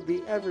 It would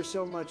be ever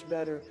so much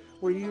better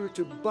were you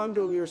to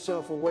bundle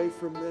yourself away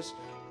from this.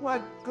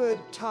 What good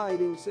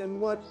tidings and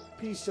what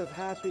piece of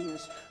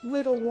happiness.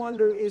 Little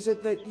wonder is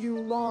it that you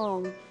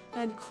long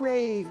and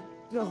crave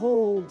the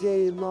whole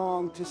day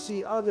long to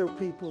see other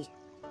people's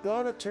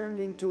daughter turned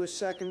into a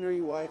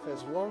secondary wife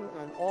as one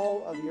and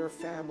all of your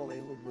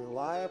family would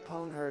rely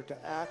upon her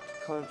to act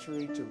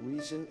contrary to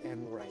reason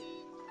and right.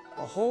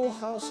 A whole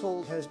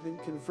household has been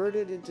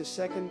converted into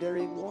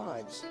secondary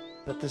wives,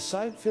 but the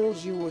sight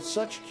fills you with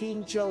such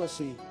keen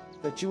jealousy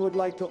that you would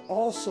like to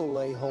also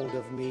lay hold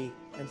of me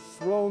and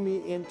throw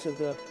me into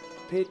the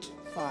pit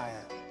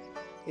fire.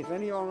 If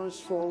any honors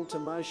fall to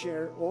my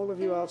share, all of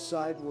you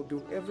outside will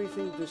do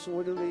everything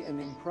disorderly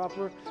and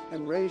improper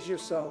and raise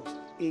yourselves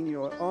in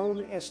your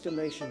own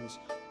estimations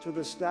to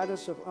the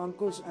status of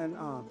uncles and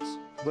aunts.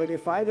 But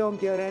if I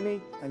don't get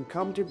any and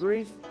come to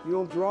grief,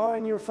 you'll draw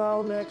in your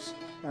foul necks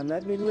and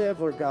let me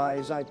live or die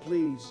as I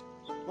please.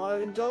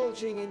 While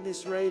indulging in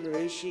this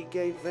raillery, she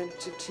gave vent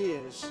to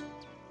tears.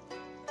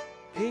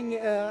 Ping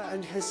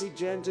and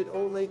Hsing did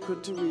all they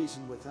could to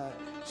reason with her,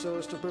 so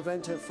as to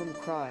prevent her from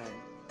crying.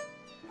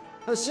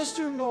 Her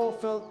sister-in-law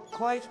felt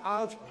quite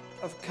out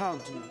of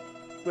countenance.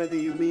 Whether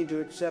you mean to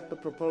accept the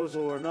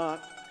proposal or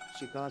not,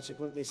 she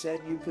consequently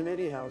said, you can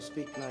anyhow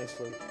speak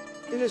nicely.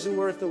 It isn't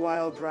worth the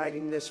while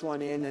dragging this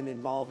one in and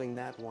involving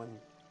that one.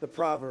 The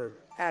proverb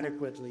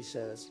adequately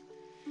says,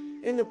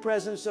 in the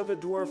presence of a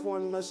dwarf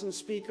one mustn't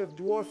speak of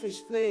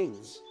dwarfish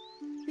things.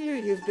 Here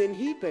you've been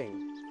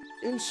heaping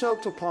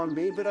insult upon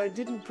me, but I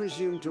didn't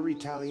presume to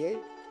retaliate.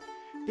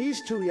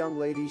 These two young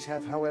ladies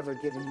have, however,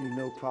 given you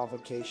no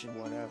provocation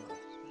whatever.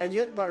 And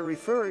yet by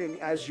referring,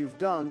 as you've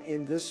done,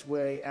 in this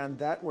way and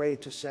that way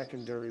to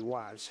secondary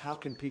wives, how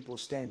can people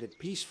stand it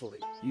peacefully?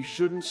 You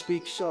shouldn't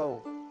speak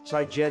so,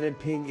 sighed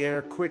Ping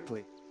Er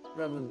quickly,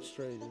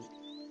 remonstrating.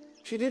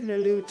 She didn't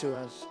allude to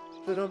us,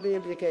 so don't be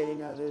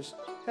implicating others.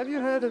 Have you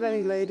heard of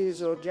any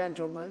ladies or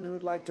gentlemen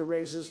who'd like to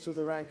raise us to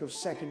the rank of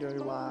secondary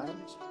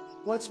wives?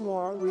 What's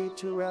more, we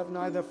two have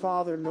neither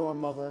father nor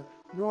mother,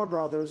 nor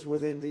brothers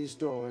within these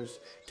doors,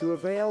 to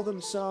avail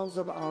themselves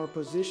of our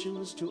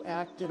positions to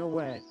act in a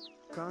way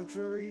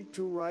contrary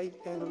to right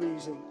and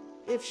reason.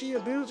 If she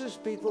abuses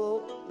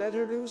people, let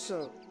her do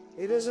so.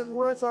 It isn't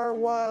worth our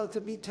while to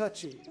be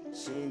touchy.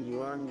 Seeing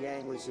Yuan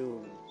Yang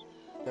resumed,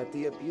 that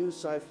the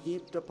abuse I've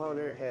heaped upon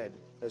her head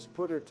has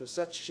put her to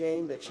such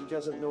shame that she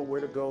doesn't know where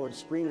to go and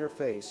screen her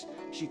face.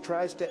 She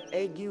tries to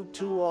egg you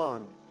two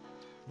on.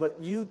 But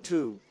you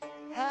two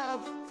have,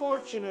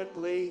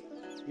 fortunately,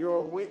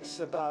 your wits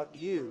about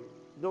you.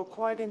 Though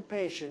quite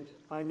impatient,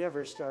 I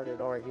never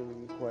started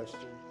arguing the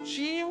question.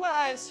 She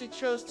was who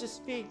chose to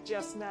speak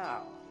just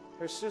now.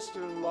 Her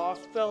sister-in-law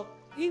felt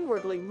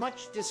inwardly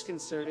much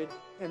disconcerted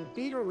and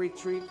beat a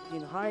retreat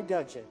in high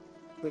dudgeon.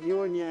 But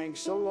Yuan Yang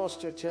so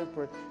lost her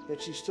temper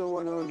that she still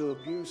went on to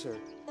abuse her,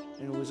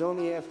 and it was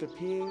only after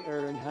Ping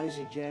Er and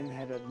Hsing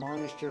had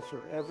admonished her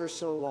for ever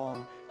so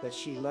long that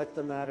she let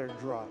the matter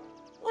drop.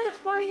 What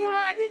were you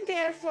hiding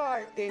there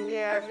for, Ping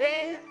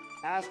Er?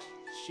 Asked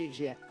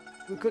Hsing.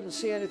 We couldn't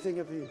see anything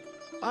of you.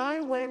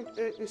 I went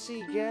to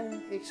see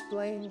Gen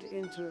explained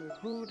into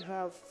who'd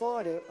have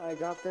thought it I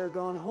got there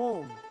gone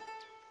home.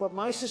 What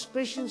my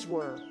suspicions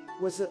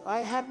was that I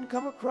hadn't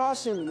come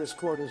across him in his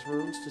quarters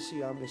rooms to see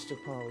how Mr.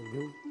 Polly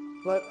knew.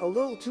 But a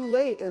little too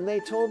late, and they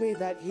told me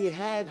that he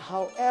had,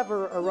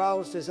 however,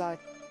 aroused as I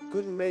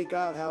couldn't make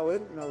out how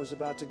it, and I was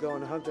about to go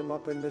and hunt him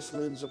up in Miss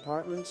Lynn's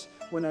apartments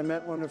when I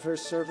met one of her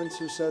servants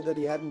who said that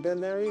he hadn't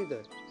been there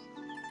either.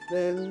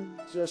 Then,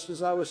 just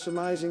as I was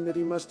surmising that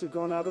he must have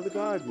gone out of the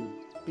garden,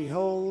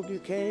 behold, you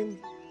came,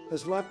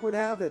 as luck would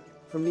have it,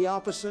 from the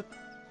opposite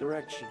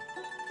direction.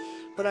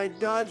 But I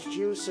dodged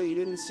you so you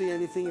didn't see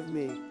anything of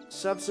me.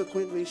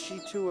 Subsequently,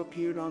 she too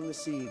appeared on the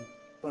scene,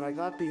 but I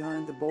got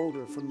behind the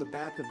boulder from the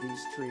back of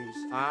these trees.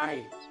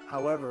 I,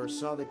 however,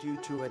 saw that you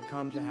two had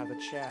come to have a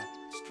chat.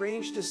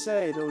 Strange to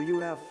say, though you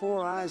have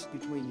 4 eyes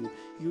between you,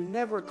 you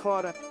never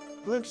caught a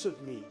glimpse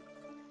of me.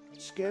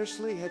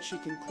 Scarcely had she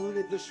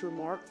concluded this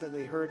remark than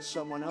they heard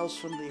someone else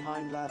from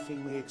behind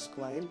laughingly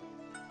exclaim,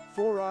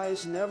 4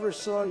 eyes never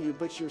saw you,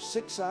 but your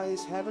 6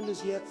 eyes haven't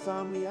as yet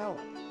found me out.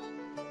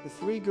 The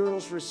 3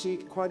 girls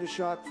received quite a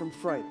shock from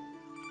fright,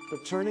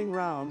 but turning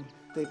round,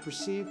 they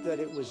perceived that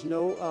it was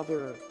no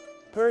other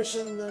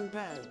person than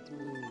Pat.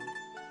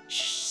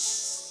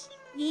 Where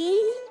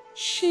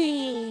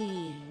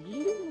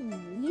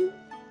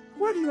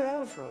do you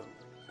have from?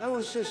 I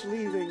was just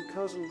leaving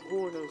Cousin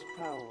Gordo's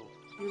Powell.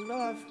 You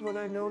laughed when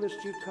I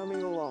noticed you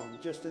coming along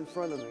just in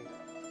front of me,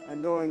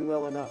 and knowing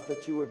well enough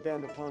that you were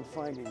bent upon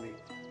finding me.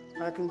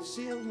 I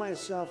concealed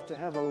myself to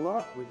have a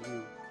lark with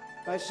you.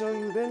 I saw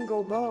you then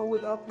go bow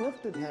with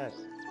uplifted head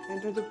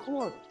into the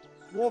court,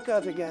 walk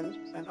out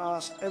again, and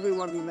ask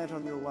everyone you met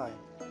on your way.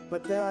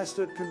 But there I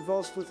stood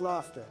convulsed with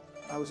laughter.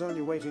 I was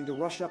only waiting to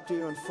rush up to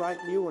you and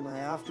frighten you, and I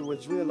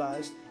afterwards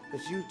realized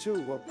that you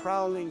too were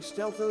prowling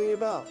stealthily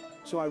about.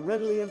 So I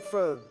readily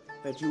inferred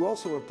that you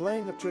also were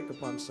playing a trick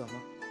upon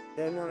someone.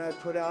 Then when I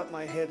put out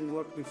my head and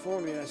looked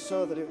before me, I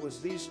saw that it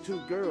was these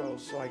two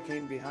girls, so I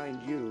came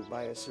behind you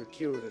by a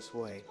circuitous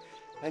way.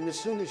 And as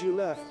soon as you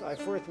left, I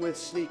forthwith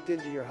sneaked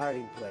into your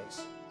hiding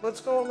place.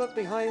 Let's go and look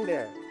behind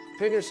there,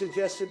 Peter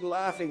suggested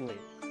laughingly.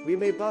 We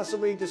may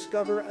possibly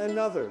discover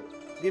another.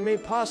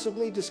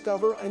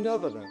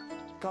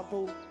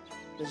 Couple.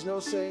 There's no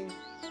saying.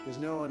 There's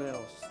no one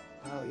else.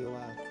 How you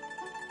laugh.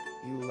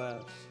 You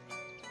laugh.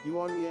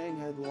 Yuan Yang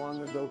had long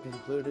ago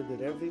concluded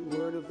that every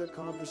word of their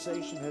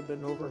conversation had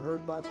been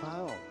overheard by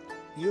Powell.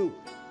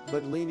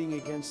 But leaning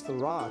against the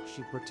rock,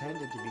 she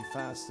pretended to be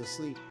fast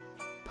asleep.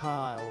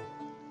 Powell,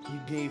 you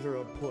gave her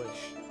a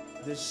push.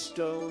 This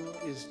stone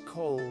is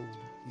cold,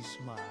 he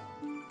smiled.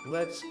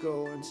 Let's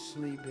go and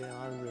sleep in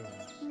our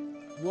rooms.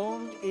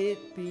 Won't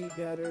it be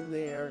better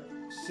there?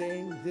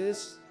 Saying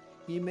this,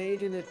 he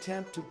made an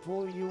attempt to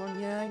pull Yuan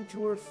Yang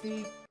to her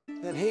feet.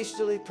 Then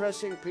hastily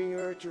pressing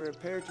Pierre to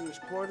repair to his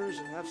quarters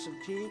and have some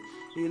tea,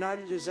 he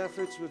united his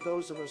efforts with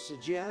those of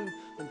Zhejian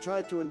and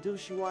tried to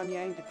induce Yuan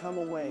Yang to come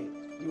away.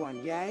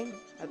 Yuan Yang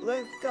at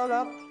length got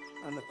up,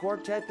 and the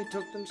quartet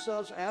betook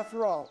themselves,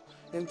 after all,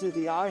 into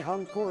the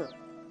eye-hung court.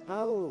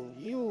 How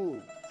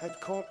you had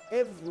caught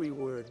every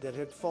word that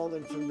had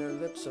fallen from their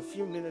lips a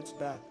few minutes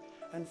back,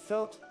 and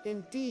felt,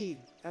 indeed,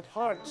 at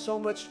heart so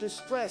much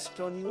distressed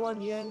on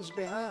Yuan Yang's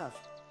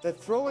behalf, that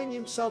throwing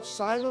himself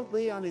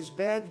silently on his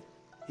bed,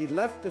 he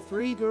left the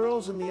three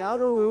girls in the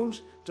outer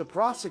rooms to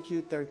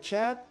prosecute their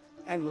chat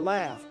and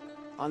laugh.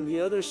 On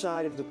the other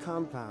side of the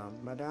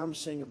compound, Madame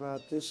Hsing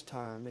about this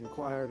time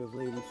inquired of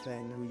Lady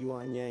Feng who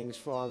Yuan Yang's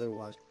father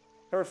was.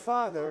 Her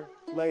father,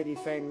 Lady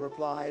Feng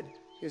replied,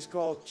 is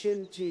called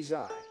Qin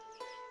Tizai.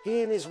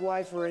 He and his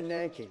wife are in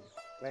Nanking.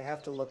 They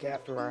have to look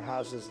after our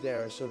houses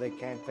there, so they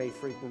can't pay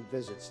frequent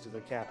visits to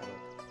the capital.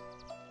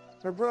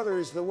 Her brother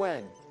is the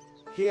Wen.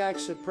 He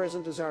acts at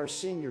present as our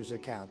senior's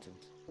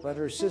accountant, but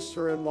her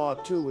sister-in-law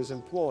too is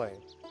employed.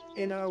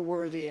 In our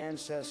worthy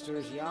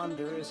ancestors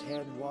yonder is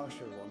head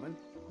washerwoman.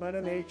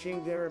 Madame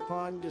Hsing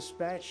thereupon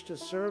dispatched a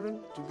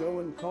servant to go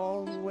and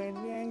call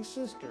Yuan Yang's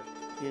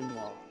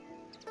sister-in-law.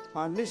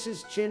 On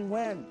Mrs. Qin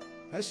Wen,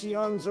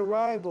 Hsiang's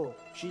arrival,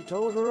 she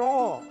told her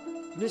all.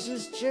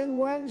 Mrs. Qin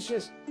Wen's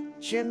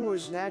Qin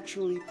was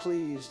naturally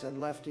pleased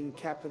and left in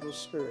capital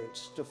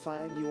spirits to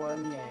find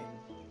Yuan Yang,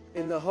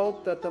 in the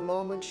hope that the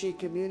moment she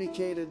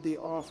communicated the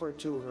offer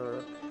to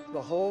her,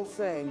 the whole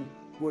thing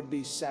would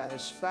be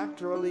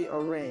satisfactorily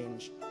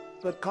arranged.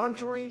 But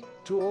contrary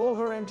to all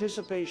her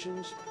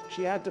anticipations,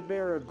 she had to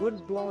bear a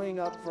good blowing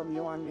up from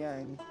Yuan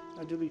Yang,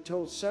 and to be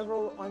told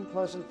several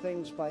unpleasant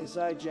things by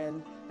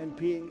Zaijian and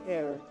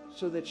Pierre,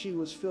 so that she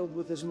was filled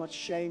with as much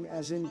shame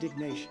as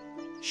indignation.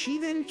 She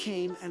then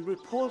came and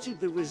reported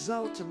the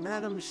result to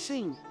Madame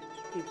Hsing.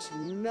 It's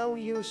no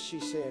use, she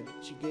said.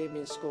 She gave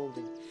me a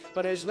scolding.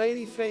 But as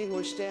Lady Feng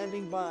was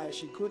standing by,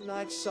 she could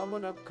not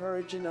summon up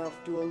courage enough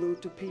to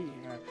allude to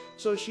Pierre.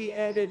 So she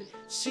added,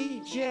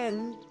 "Si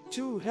Jen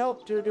too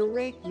helped her to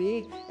rate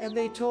me, and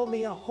they told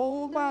me a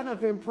whole lot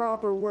of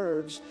improper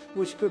words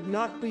which could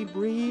not be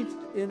breathed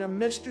in a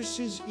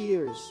mistress's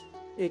ears.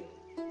 It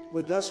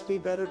would thus be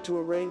better to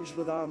arrange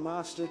with our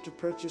master to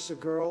purchase a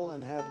girl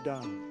and have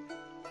done.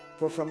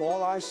 For from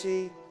all I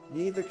see,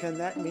 neither can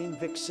that mean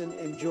vixen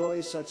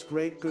enjoy such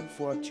great good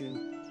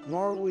fortune,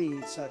 nor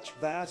we such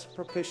vast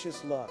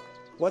propitious luck."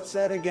 What's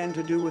that again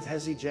to do with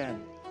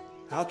Zhejian?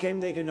 How came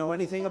they to know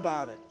anything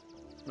about it?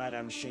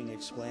 Madame Hsing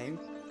explained.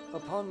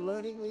 Upon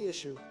learning the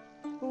issue,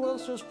 who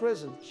else was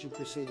present? She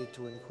proceeded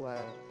to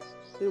inquire.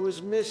 It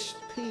was Miss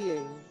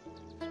Peeing,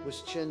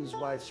 was Chen's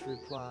wife's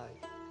reply.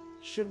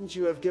 Shouldn't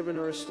you have given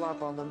her a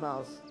slap on the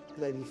mouth?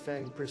 Lady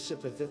Feng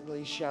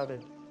precipitately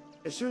shouted.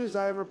 As soon as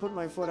I ever put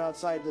my foot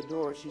outside the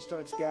door, she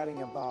starts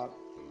gadding about,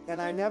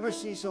 and I never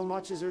see so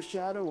much as her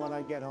shadow when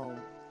I get home.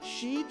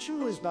 She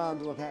too is bound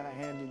to have had a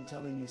hand in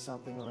telling me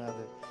something or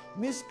other.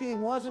 Miss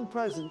Ping wasn't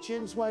present.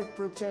 Chin's wife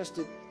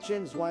protested.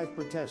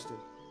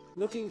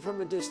 Looking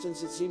from a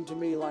distance, it seemed to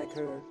me like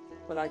her,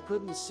 but I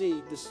couldn't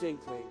see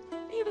distinctly.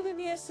 Even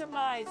a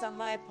surmise on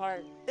my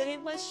part that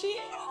it was she.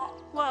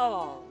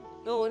 Well,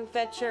 go and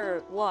fetch her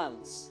at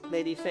once,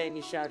 Lady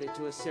Feng shouted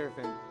to a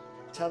servant.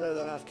 Tell her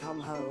that I've come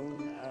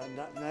home, and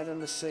that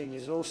Madame Hsing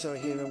is also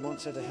here and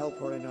wants her to help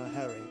her in her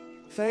hurry.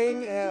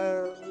 Feng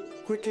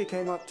quickly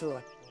came up to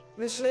her.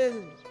 "Miss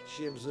Lin,"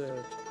 she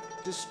observed,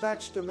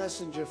 dispatched a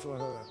messenger for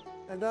her,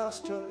 and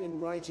asked her in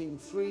writing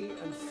 3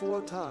 and 4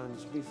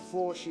 times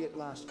before she at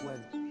last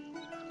went.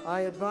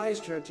 I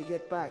advised her to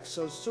get back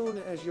so soon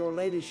as your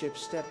ladyship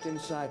stepped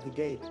inside the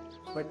gate.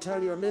 But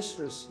tell your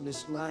mistress,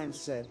 Miss Lyons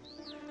said,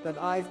 that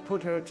I've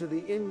put her to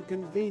the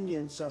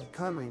inconvenience of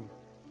coming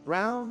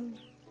round,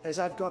 as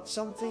I've got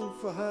something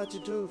for her to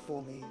do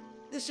for me.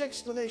 This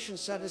explanation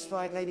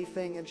satisfied Lady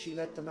Feng, and she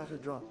let the matter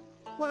drop.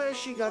 What has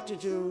she got to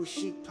do?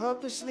 She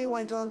purposely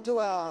went on to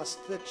ask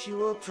that she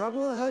will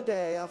trouble her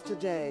day after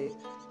day.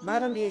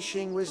 Madame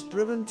Hsing was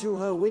driven to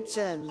her wits'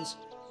 ends.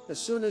 As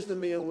soon as the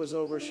meal was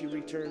over, she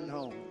returned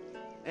home.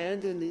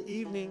 And in the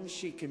evening,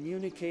 she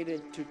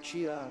communicated to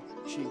Chia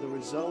the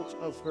result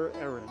of her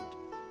errand.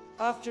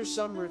 After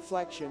some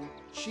reflection,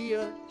 she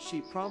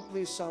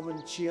promptly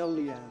summoned Chia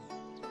Lian.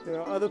 There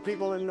are other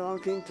people in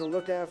Nanking to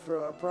look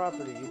after our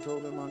property, he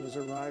told them on his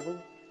arrival.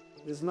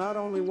 There's not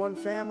only one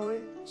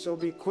family, so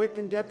be quick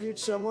and depute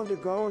someone to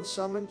go and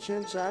summon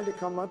Chen Tsai to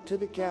come up to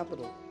the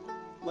capital.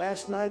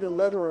 Last night a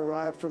letter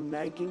arrived from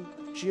Nanking.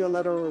 Chia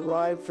Lian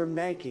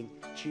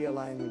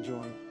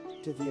rejoined,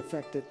 to the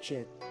effect that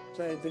Chen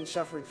Tsai had been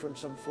suffering from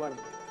some flooding,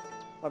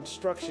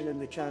 obstruction in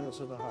the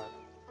channels of the heart.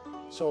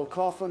 So a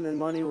coffin and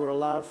money were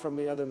allowed from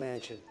the other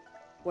mansion.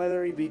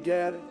 Whether he be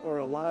dead or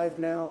alive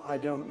now, I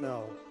don't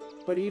know.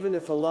 But even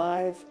if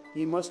alive,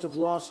 he must have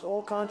lost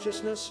all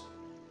consciousness.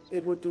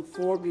 It would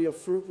therefore be a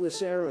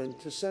fruitless errand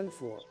to send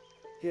for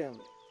him.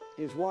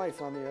 His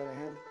wife, on the other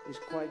hand, is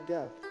quite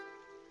deaf.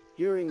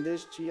 Hearing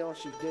this, Chia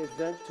gave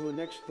vent to an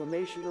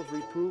exclamation of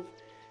reproof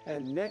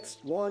and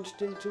next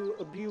launched into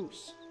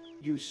abuse.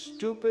 "You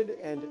stupid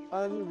and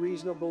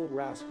unreasonable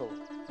rascal,"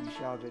 he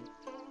shouted.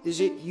 "Is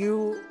it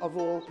you, of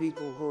all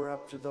people, who are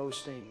up to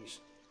those things?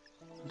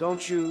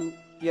 Don't you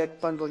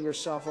yet bundle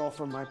yourself off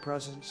from my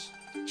presence?"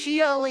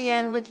 Chia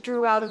Lian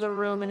withdrew out of the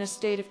room in a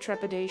state of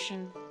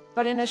trepidation.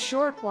 But in a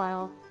short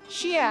while,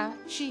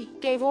 she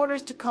gave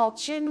orders to call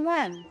Qin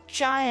Wen,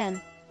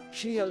 Cheyenne.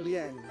 Chia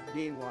Lian,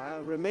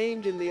 meanwhile,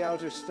 remained in the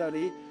outer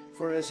study,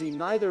 for as he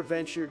neither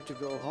ventured to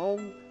go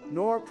home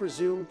nor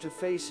presumed to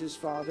face his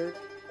father,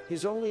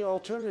 his only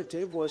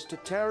alternative was to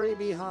tarry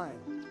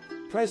behind.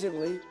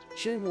 Presently,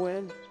 Qin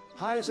Wen,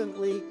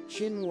 hyacinthly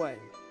Qin Wei,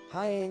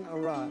 Hyang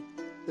arrived.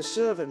 The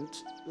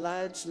servant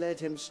lads led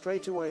him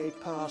straightway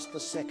past the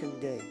second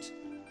gate,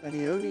 and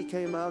he only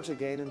came out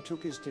again and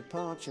took his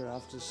departure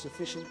after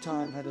sufficient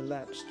time had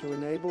elapsed to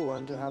enable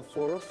one to have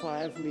 4 or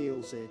 5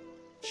 meals in.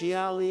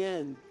 Chia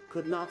Lian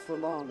could not for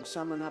long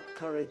summon up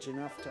courage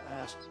enough to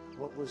ask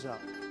what was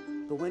up.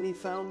 But when he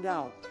found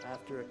out,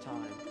 after a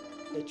time,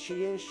 that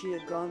she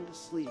had gone to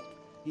sleep,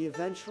 he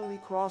eventually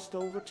crossed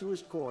over to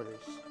his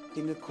quarters.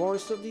 In the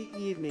course of the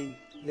evening,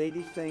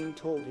 Lady Feng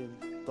told him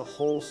the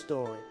whole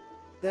story.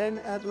 Then,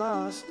 at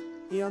last,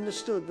 he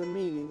understood the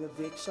meaning of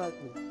the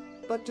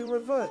excitement. But to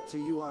revert to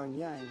Yuan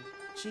Yang,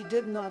 she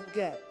did not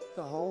get,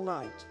 the whole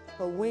night,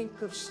 a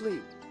wink of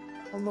sleep.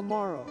 On the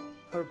morrow,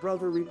 her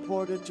brother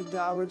reported to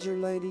Dowager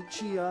Lady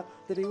Chia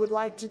that he would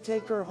like to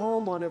take her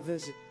home on a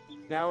visit.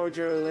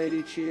 Dowager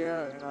Lady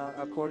Chia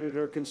accorded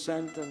her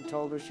consent and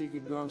told her she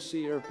could go and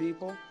see her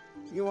people.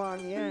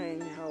 Yuan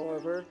Yang,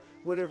 however,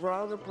 would have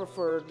rather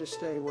preferred to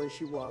stay where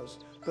she was,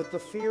 but the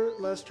fear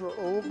lest her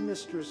old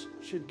mistress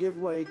should give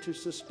way to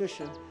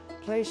suspicion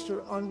placed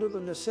her under the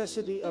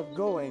necessity of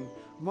going,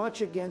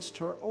 much against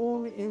her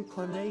own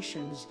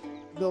inclinations,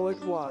 though it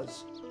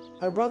was.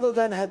 Her brother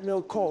then had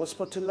no course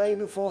but to lay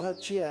before her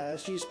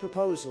Chia's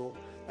proposal,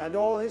 and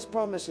all his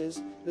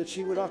promises that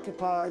she would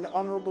occupy an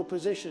honorable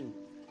position,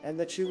 and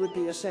that she would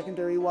be a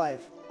secondary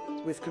wife,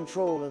 with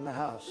control in the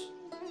house.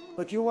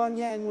 But Yuan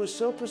Yang was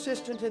so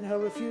persistent in her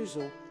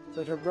refusal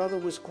that her brother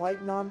was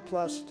quite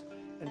nonplussed,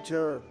 and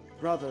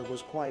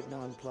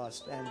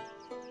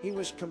he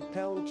was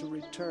compelled to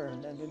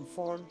return and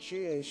inform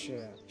Chia.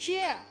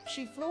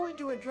 She flew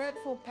into a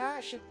dreadful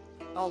passion.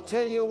 "I'll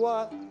tell you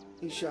what,"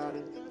 he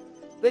shouted.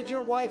 "Let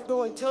your wife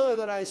go and tell her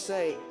that I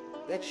say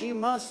that she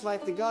must,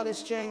 like the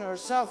goddess Chang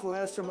herself, who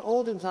has from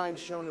olden times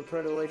shown a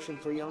predilection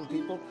for young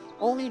people,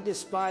 only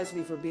despise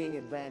me for being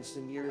advanced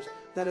in years,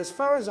 that as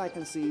far as I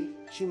can see,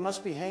 she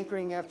must be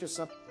hankering after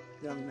some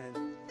young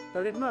men.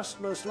 But it must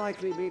most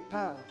likely be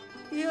Pal.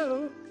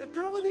 You,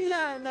 probably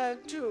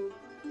that too.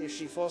 If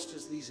she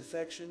fosters these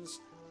affections,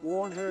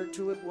 warn her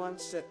to at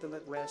once set them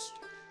at rest.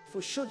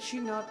 For should she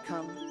not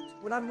come,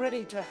 when I'm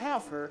ready to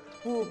have her,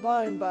 who will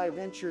by and by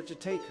venture to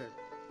take her?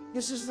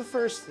 This is the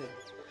first thing.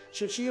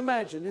 Should she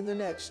imagine in the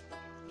next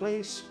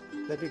place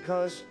that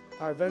because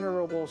our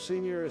venerable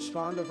senior is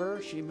fond of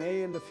her, she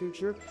may in the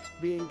future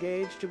be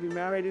engaged to be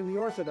married in the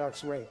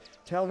orthodox way,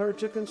 tell her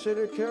to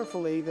consider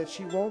carefully that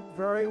she won't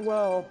very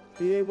well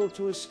be able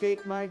to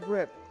escape my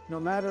grip, no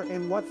matter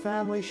in what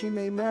family she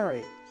may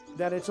marry,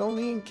 that it's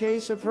only in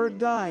case of her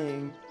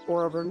dying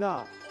or of her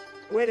not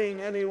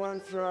wedding anyone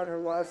throughout her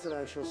life that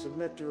I shall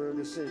submit to her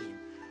decision.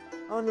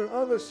 Under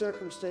other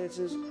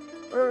circumstances,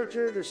 urge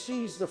her to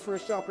seize the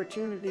first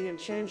opportunity and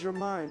change her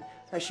mind,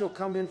 as she'll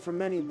come in for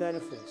many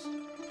benefits."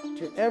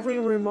 To every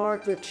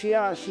remark that she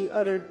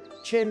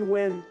uttered, Chen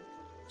Wen,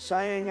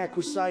 sighing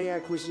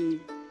acquisi.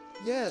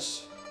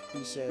 "Yes,"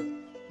 he said.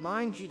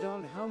 "Mind you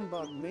don't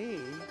humbug me,"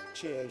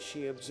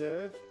 she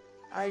observed.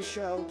 I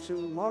shall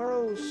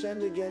tomorrow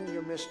send again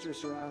your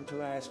mistress around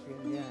to ask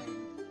Yuan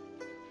Yang.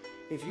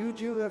 If you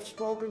two have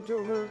spoken to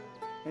her,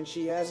 and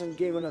she hasn't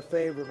given a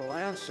favorable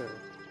answer,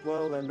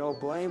 well, then no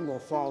blame will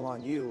fall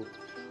on you.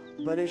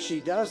 But if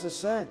she does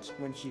assent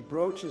when she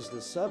broaches the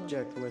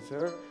subject with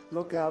her,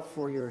 look out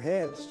for your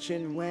heads.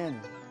 Qin Wen,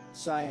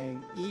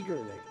 sighing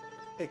eagerly,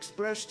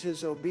 expressed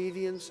his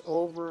obedience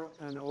over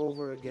and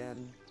over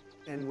again,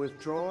 and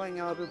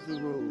withdrawing out of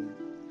the room,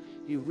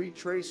 he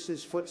retraced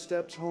his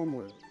footsteps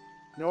homeward.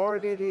 Nor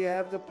did he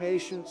have the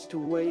patience to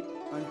wait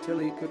until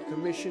he could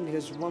commission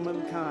his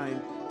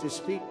womankind to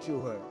speak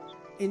to her.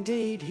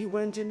 Indeed, he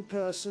went in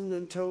person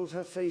and told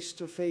her face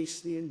to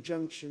face the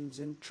injunctions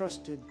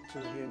entrusted to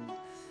him.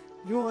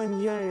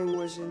 Yuan Yang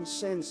was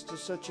incensed to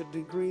such a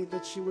degree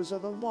that she was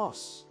at a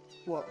loss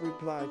what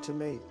reply to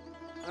make.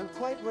 I'm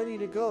quite ready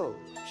to go,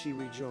 she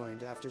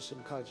rejoined after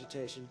some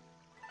cogitation.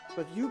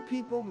 But you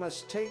people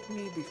must take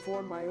me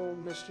before my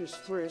own mistress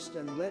first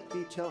and let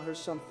me tell her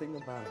something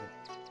about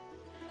it.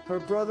 Her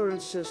brother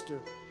and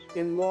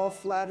sister-in-law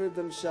flattered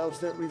themselves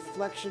that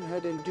reflection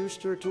had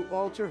induced her to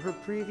alter her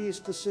previous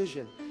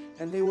decision,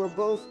 and they were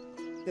both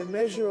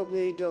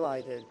immeasurably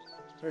delighted.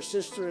 Her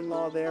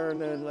sister-in-law there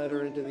and then led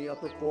her into the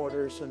upper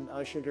quarters and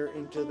ushered her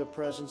into the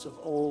presence of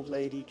old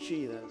Lady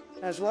Cheetah.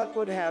 As luck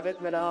would have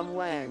it, Madame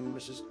Wang,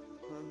 Mrs.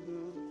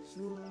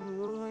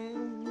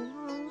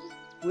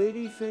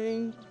 Lady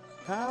Feng,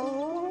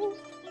 Pao,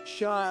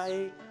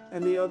 Shy,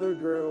 and the other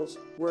girls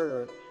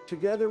were,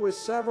 together with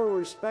several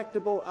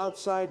respectable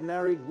outside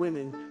married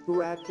women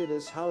who acted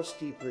as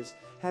housekeepers,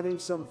 having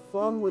some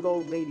fun with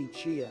old Lady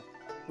Chia.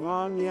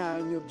 Yuan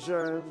Yang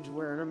observed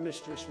where her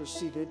mistress was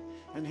seated,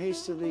 and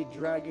hastily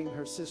dragging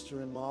her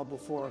sister-in-law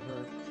before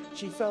her,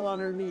 she fell on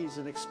her knees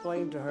and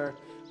explained to her,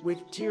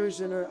 with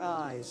tears in her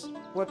eyes,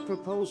 what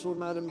proposal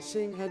Madame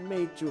Hsing had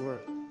made to her,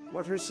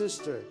 what her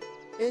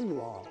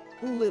sister-in-law,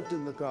 who lived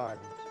in the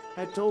garden,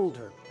 had told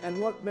her, and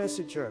what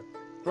message her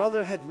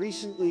brother had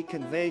recently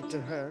conveyed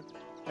to her.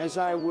 As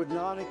I would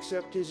not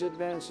accept his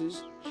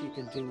advances, she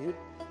continued,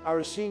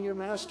 our senior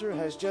master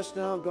has just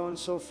now gone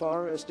so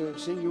far as to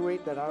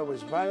insinuate that I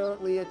was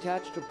violently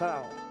attached to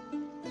Pao.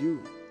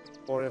 You.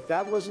 Or if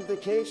that wasn't the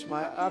case,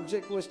 my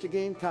object was to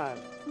gain time,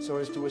 so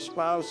as to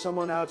espouse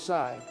someone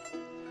outside.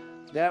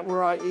 That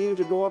were I even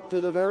to go up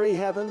to the very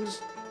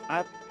heavens,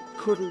 I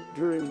couldn't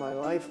during my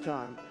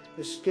lifetime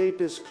escape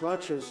his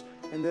clutches,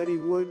 and that he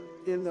would,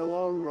 in the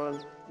long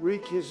run,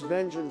 wreak his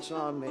vengeance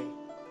on me.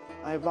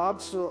 I've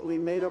absolutely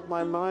made up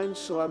my mind,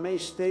 so I may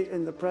state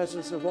in the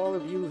presence of all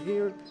of you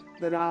here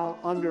that I'll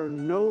under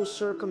no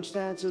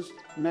circumstances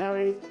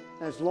marry,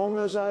 as long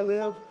as I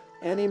live,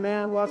 any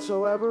man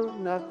whatsoever,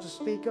 not to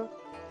speak of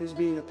his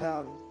being a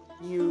Pao,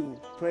 you,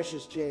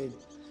 precious jade,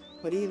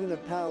 but even a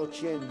Pao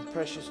Chin,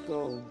 precious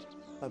gold,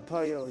 a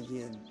Pao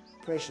Yin,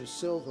 precious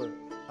silver,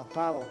 a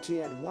Pao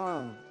Tian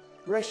Wang,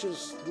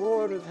 precious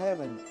Lord of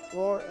Heaven,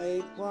 or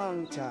a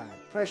Wang Tai,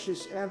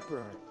 precious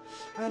Emperor,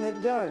 and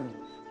it done.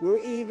 Were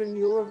even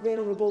your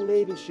venerable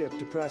ladyship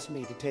to press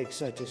me to take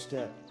such a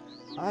step,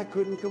 I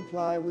couldn't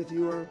comply with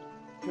your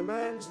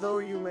commands, though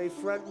you may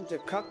threaten to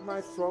cut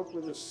my throat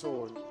with a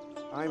sword.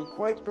 I'm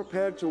quite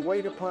prepared to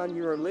wait upon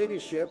your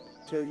ladyship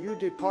till you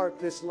depart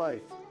this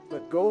life,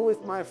 but go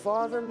with my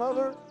father,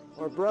 mother,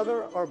 or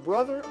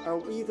brother,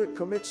 I'll either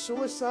commit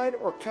suicide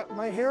or cut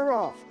my hair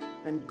off,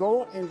 and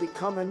go and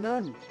become a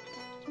nun.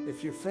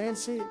 If you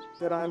fancy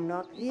that I'm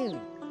not in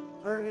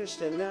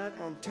earnest and that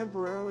I'm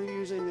temporarily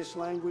using this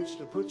language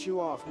to put you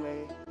off,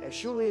 May, as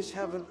surely as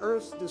heaven,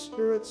 earth, the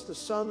spirits, the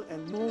sun,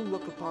 and moon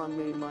look upon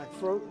me, my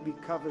throat be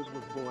covered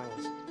with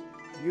boils.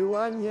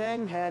 Yuan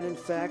Yang had, in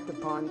fact,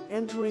 upon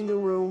entering the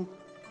room,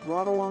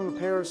 brought along a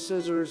pair of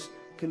scissors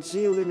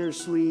concealed in her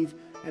sleeve,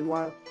 and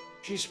while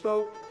she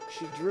spoke,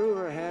 she drew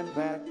her hand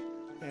back,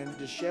 and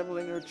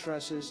disheveling her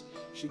tresses,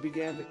 she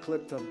began to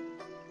clip them.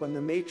 When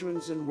the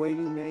matrons and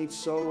waiting maids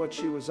saw what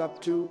she was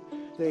up to,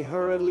 they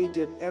hurriedly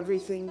did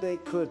everything they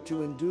could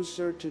to induce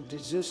her to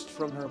desist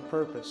from her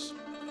purpose.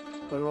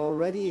 But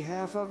already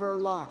half of her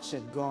locks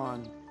had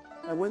gone,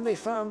 and when they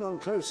found on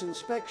close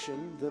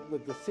inspection that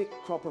with the thick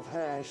crop of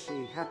hair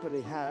she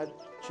happily had,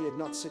 she had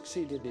not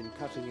succeeded in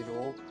cutting it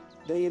all,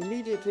 they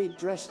immediately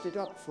dressed it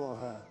up for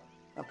her.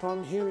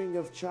 Upon hearing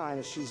of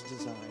China's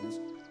designs,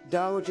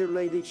 Dowager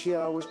Lady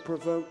Chia was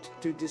provoked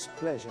to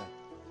displeasure.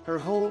 Her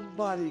whole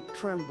body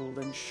trembled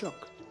and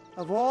shook.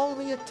 Of all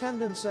the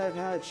attendants I've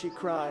had, she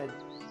cried,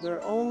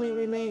 there only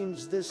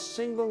remains this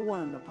single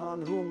one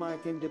upon whom I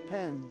can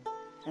depend,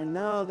 and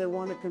now they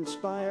want to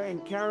conspire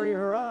and carry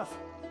her off.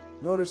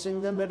 Noticing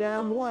the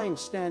Madame Wang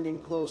standing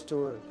close to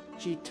her,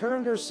 she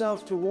turned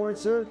herself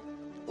towards her.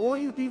 All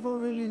you people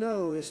really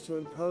know is to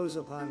impose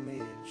upon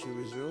me, she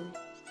resumed.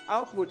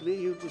 Outwardly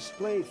you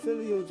display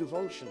filial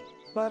devotion,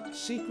 but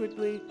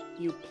secretly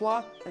you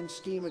plot and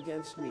scheme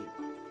against me.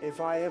 If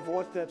I have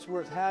aught that's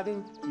worth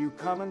having, you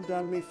come and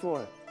dun me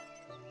for it.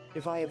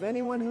 If I have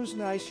anyone who's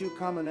nice, you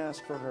come and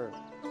ask for her.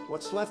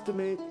 What's left of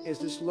me is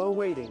this low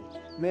waiting,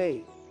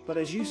 May, but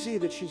as you see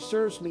that she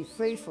serves me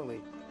faithfully,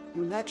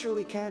 you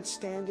naturally can't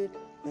stand it,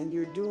 and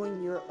you're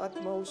doing your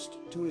utmost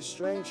to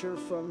estrange her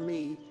from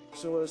me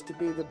so as to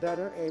be the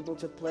better able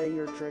to play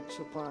your tricks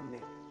upon me.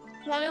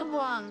 Madame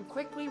Wang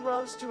quickly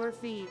rose to her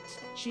feet.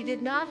 She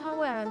did not,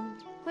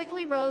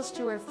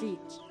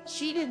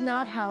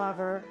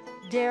 however,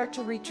 dare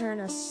to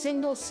return a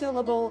single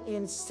syllable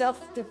in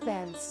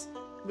self-defense.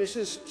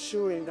 Mrs.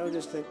 Sui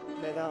noticed that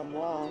Madame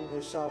Wang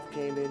herself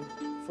came in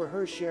for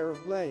her share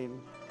of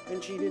blame,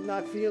 and she did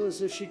not feel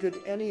as if she could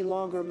any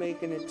longer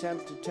make an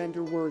attempt to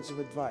tender words of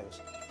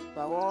advice.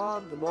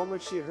 Baoan, the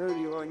moment she heard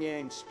Yuan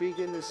Yang speak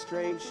in the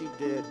strain she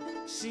did,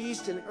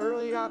 seized an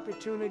early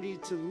opportunity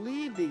to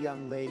lead the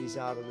young ladies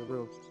out of the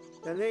room.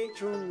 And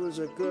Aitron was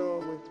a girl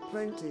with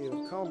plenty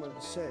of common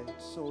sense,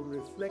 so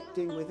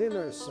reflecting within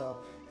herself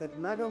that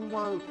Madame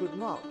Wang could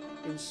not,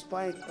 in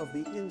spite of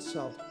the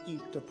insult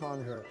heaped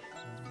upon her,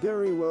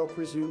 very well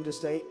presume to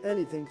say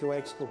anything to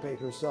exculpate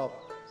herself.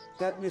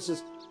 That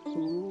Mrs.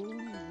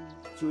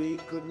 Sui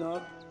could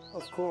not,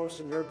 of course,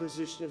 in her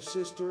position of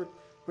sister,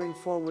 bring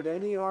forward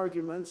any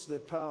arguments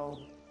that Pao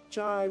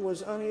Chai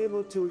was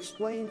unable to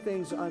explain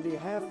things on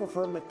behalf of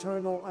her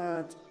maternal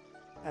aunt,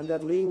 and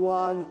that Li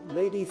Wan,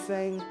 Lady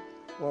Feng,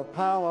 or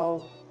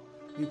Pao,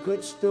 you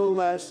could still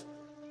less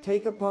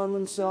take upon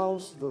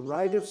themselves the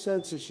right of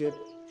censorship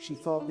she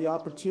thought the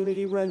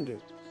opportunity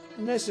rendered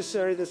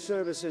Necessary the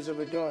services of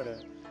a daughter.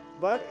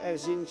 But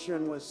as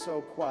Inchun was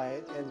so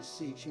quiet and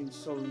Sichin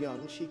so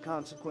young, she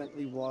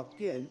consequently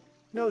walked in.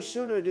 No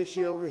sooner did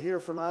she overhear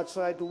from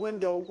outside the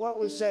window what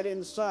was said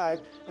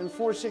inside, and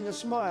forcing a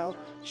smile,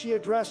 she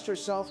addressed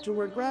herself to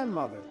her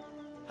grandmother.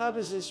 How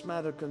does this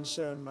matter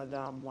concern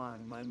Madame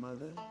Wang, my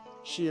mother?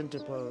 She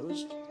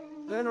interposed.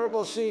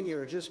 Venerable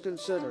Senior, just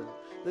consider.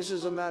 This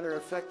is a matter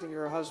affecting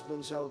her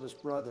husband's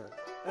eldest brother.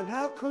 And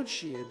how could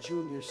she, a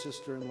junior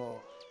sister-in-law,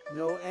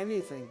 know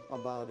anything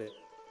about it?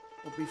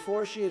 But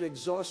before she had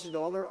exhausted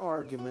all her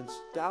arguments,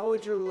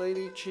 Dowager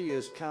Lady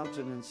Chia's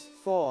countenance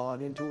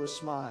thawed into a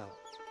smile.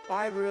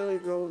 I've really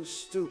grown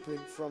stupid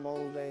from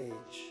old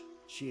age,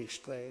 she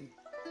exclaimed.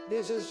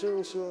 This is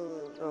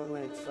also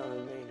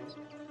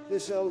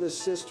This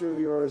eldest sister of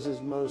yours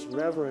is most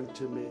reverent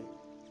to me,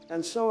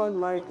 and so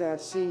unlike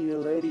that senior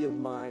lady of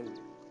mine,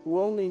 who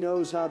only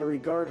knows how to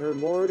regard her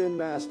lord and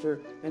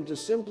master and to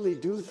simply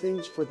do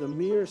things for the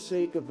mere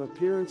sake of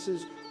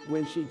appearances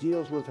when she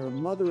deals with her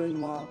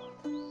mother-in-law.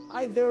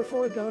 I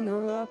therefore done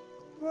her up.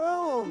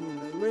 Well,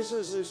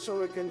 Mrs.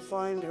 Usua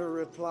confined her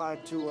reply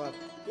to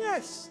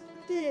yes,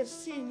 dear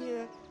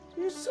senior,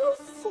 you're so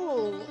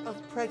full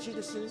of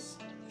prejudices.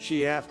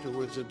 She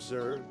afterwards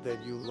observed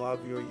that you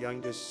love your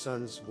youngest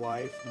son's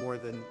wife more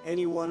than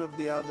any one of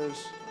the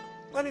others.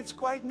 But it's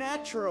quite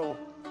natural.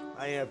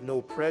 I have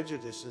no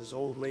prejudices,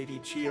 old Lady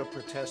Chia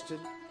protested.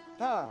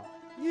 Ah,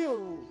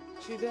 you,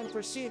 she then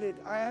proceeded,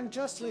 I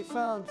unjustly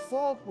found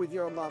fault with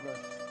your mother,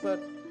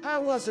 but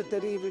how was it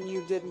that even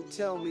you didn't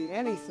tell me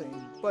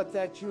anything, but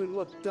that you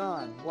looked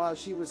on while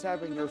she was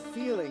having her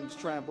feelings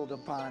trampled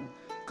upon?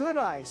 Could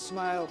I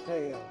smile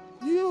pale?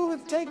 You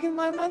have taken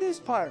my mother's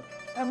part,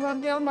 and run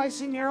down my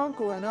senior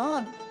uncle and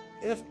aunt.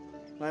 If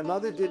my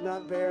mother did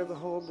not bear the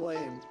whole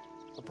blame,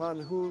 upon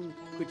whom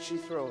could she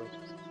throw it?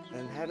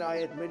 And had I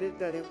admitted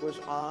that it was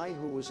I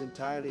who was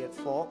entirely at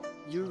fault,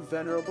 you,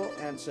 venerable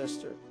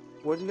ancestor,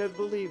 wouldn't have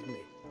believed me.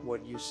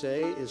 What you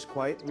say is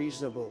quite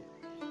reasonable.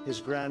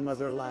 His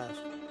grandmother laughed.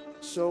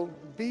 So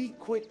be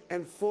quick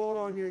and fall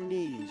on your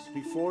knees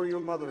before your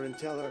mother and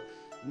tell her,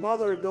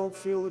 Mother, don't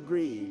feel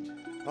aggrieved.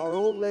 Our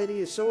old lady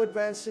is so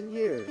advanced in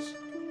years.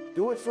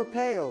 Do it for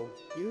Pale,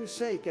 you's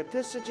sake. At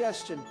this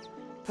suggestion,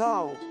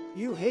 Tao,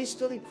 you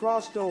hastily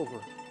crossed over,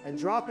 and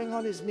dropping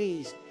on his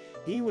knees,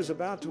 he was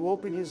about to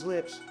open his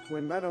lips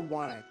when Madame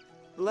Wang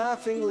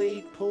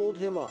laughingly pulled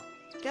him up.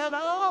 Get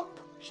up,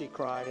 she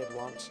cried at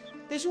once.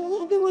 This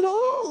won't do at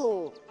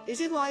all.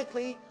 Is it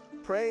likely?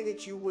 Pray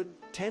that you would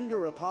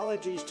tender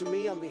apologies to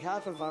me on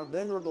behalf of our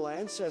venerable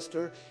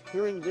ancestor.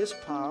 Hearing this,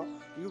 Pao,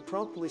 you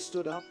promptly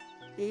stood up.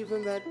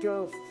 Even that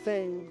girl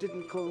Feng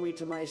didn't call me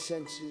to my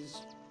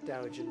senses.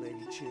 Dowager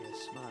Lady Chia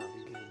smiled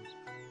again.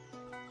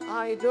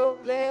 I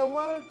don't lay a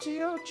word to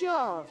your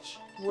charge,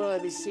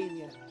 worthy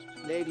senior,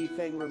 Lady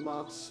Feng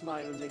remarked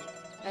smilingly.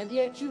 And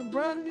yet you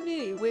brand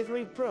me with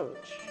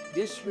reproach.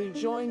 This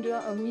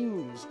rejoinder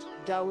amused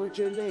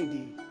Dowager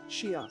Lady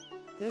Chia.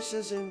 This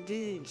is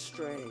indeed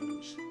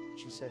strange,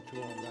 she said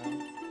to all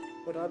round.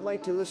 But I'd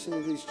like to listen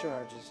to these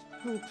charges.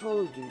 Who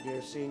told you,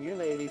 dear senior,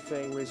 Lady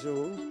Feng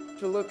resumed,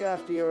 to look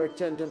after your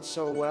attendants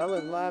so well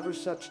and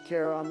lavish such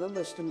care on them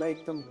as to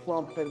make them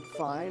plump and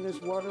fine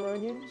as water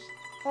onions?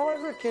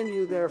 However can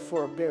you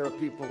therefore bear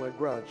people a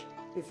grudge?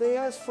 If they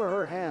ask for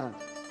her hand,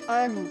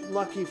 I'm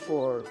lucky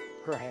for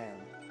her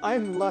hand.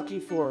 I'm lucky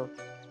for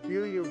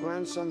you, your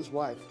grandson's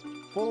wife.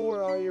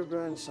 Poor are your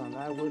grandson.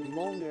 I would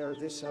long ere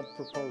this have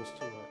proposed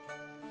to her.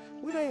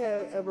 Would I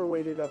have ever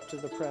waited up to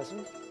the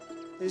present?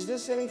 Is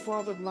this any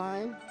fault of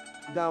mine?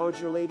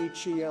 Dowager Lady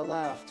Chia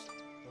laughed.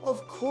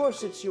 Of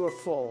course it's your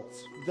fault,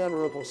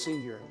 venerable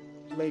senior,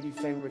 Lady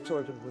Feng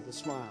retorted with a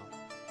smile.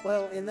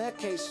 Well, in that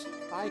case,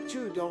 I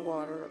too don't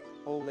want her,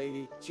 old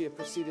Lady Chia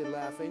proceeded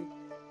laughing.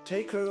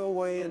 Take her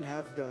away and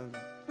have done.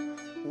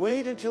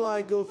 Wait until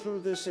I go through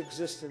this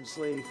existence,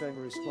 Lady Feng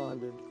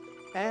responded.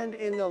 And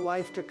in the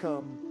life to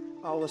come,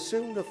 I'll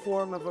assume the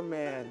form of a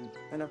man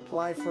and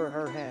apply for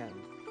her hand.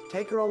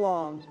 Take her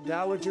along,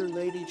 Dowager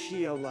Lady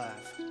Chio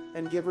laughed,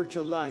 and give her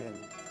to Lion,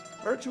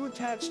 her to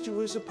attach to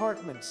his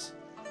apartments.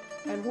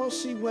 And we'll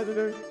see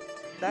whether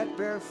that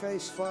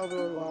bare-faced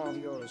father-in-law of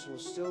yours will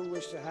still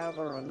wish to have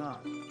her or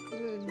not.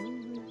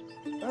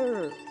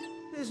 Her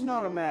is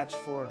not a match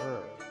for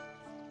her,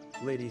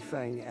 Lady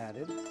Feng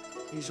added.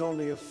 He's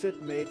only a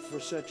fit mate for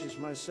such as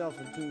myself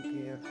and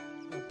Pinky,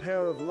 a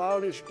pair of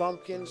loutish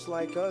bumpkins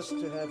like us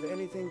to have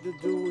anything to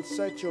do with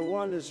such a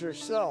one as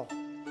herself.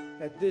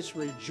 At this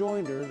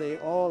rejoinder, they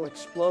all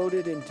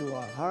exploded into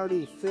a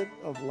hearty fit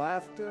of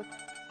laughter,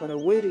 but a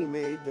waiting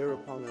maid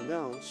thereupon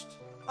announced,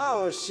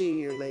 "Our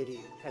senior lady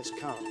has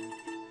come."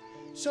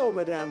 So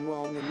Madame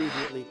Wong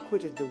immediately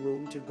quitted the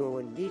room to go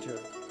and meet her.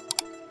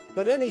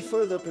 But any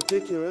further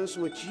particulars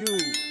which you,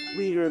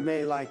 reader,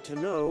 may like to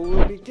know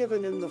will be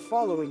given in the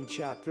following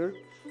chapter,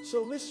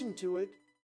 so listen to it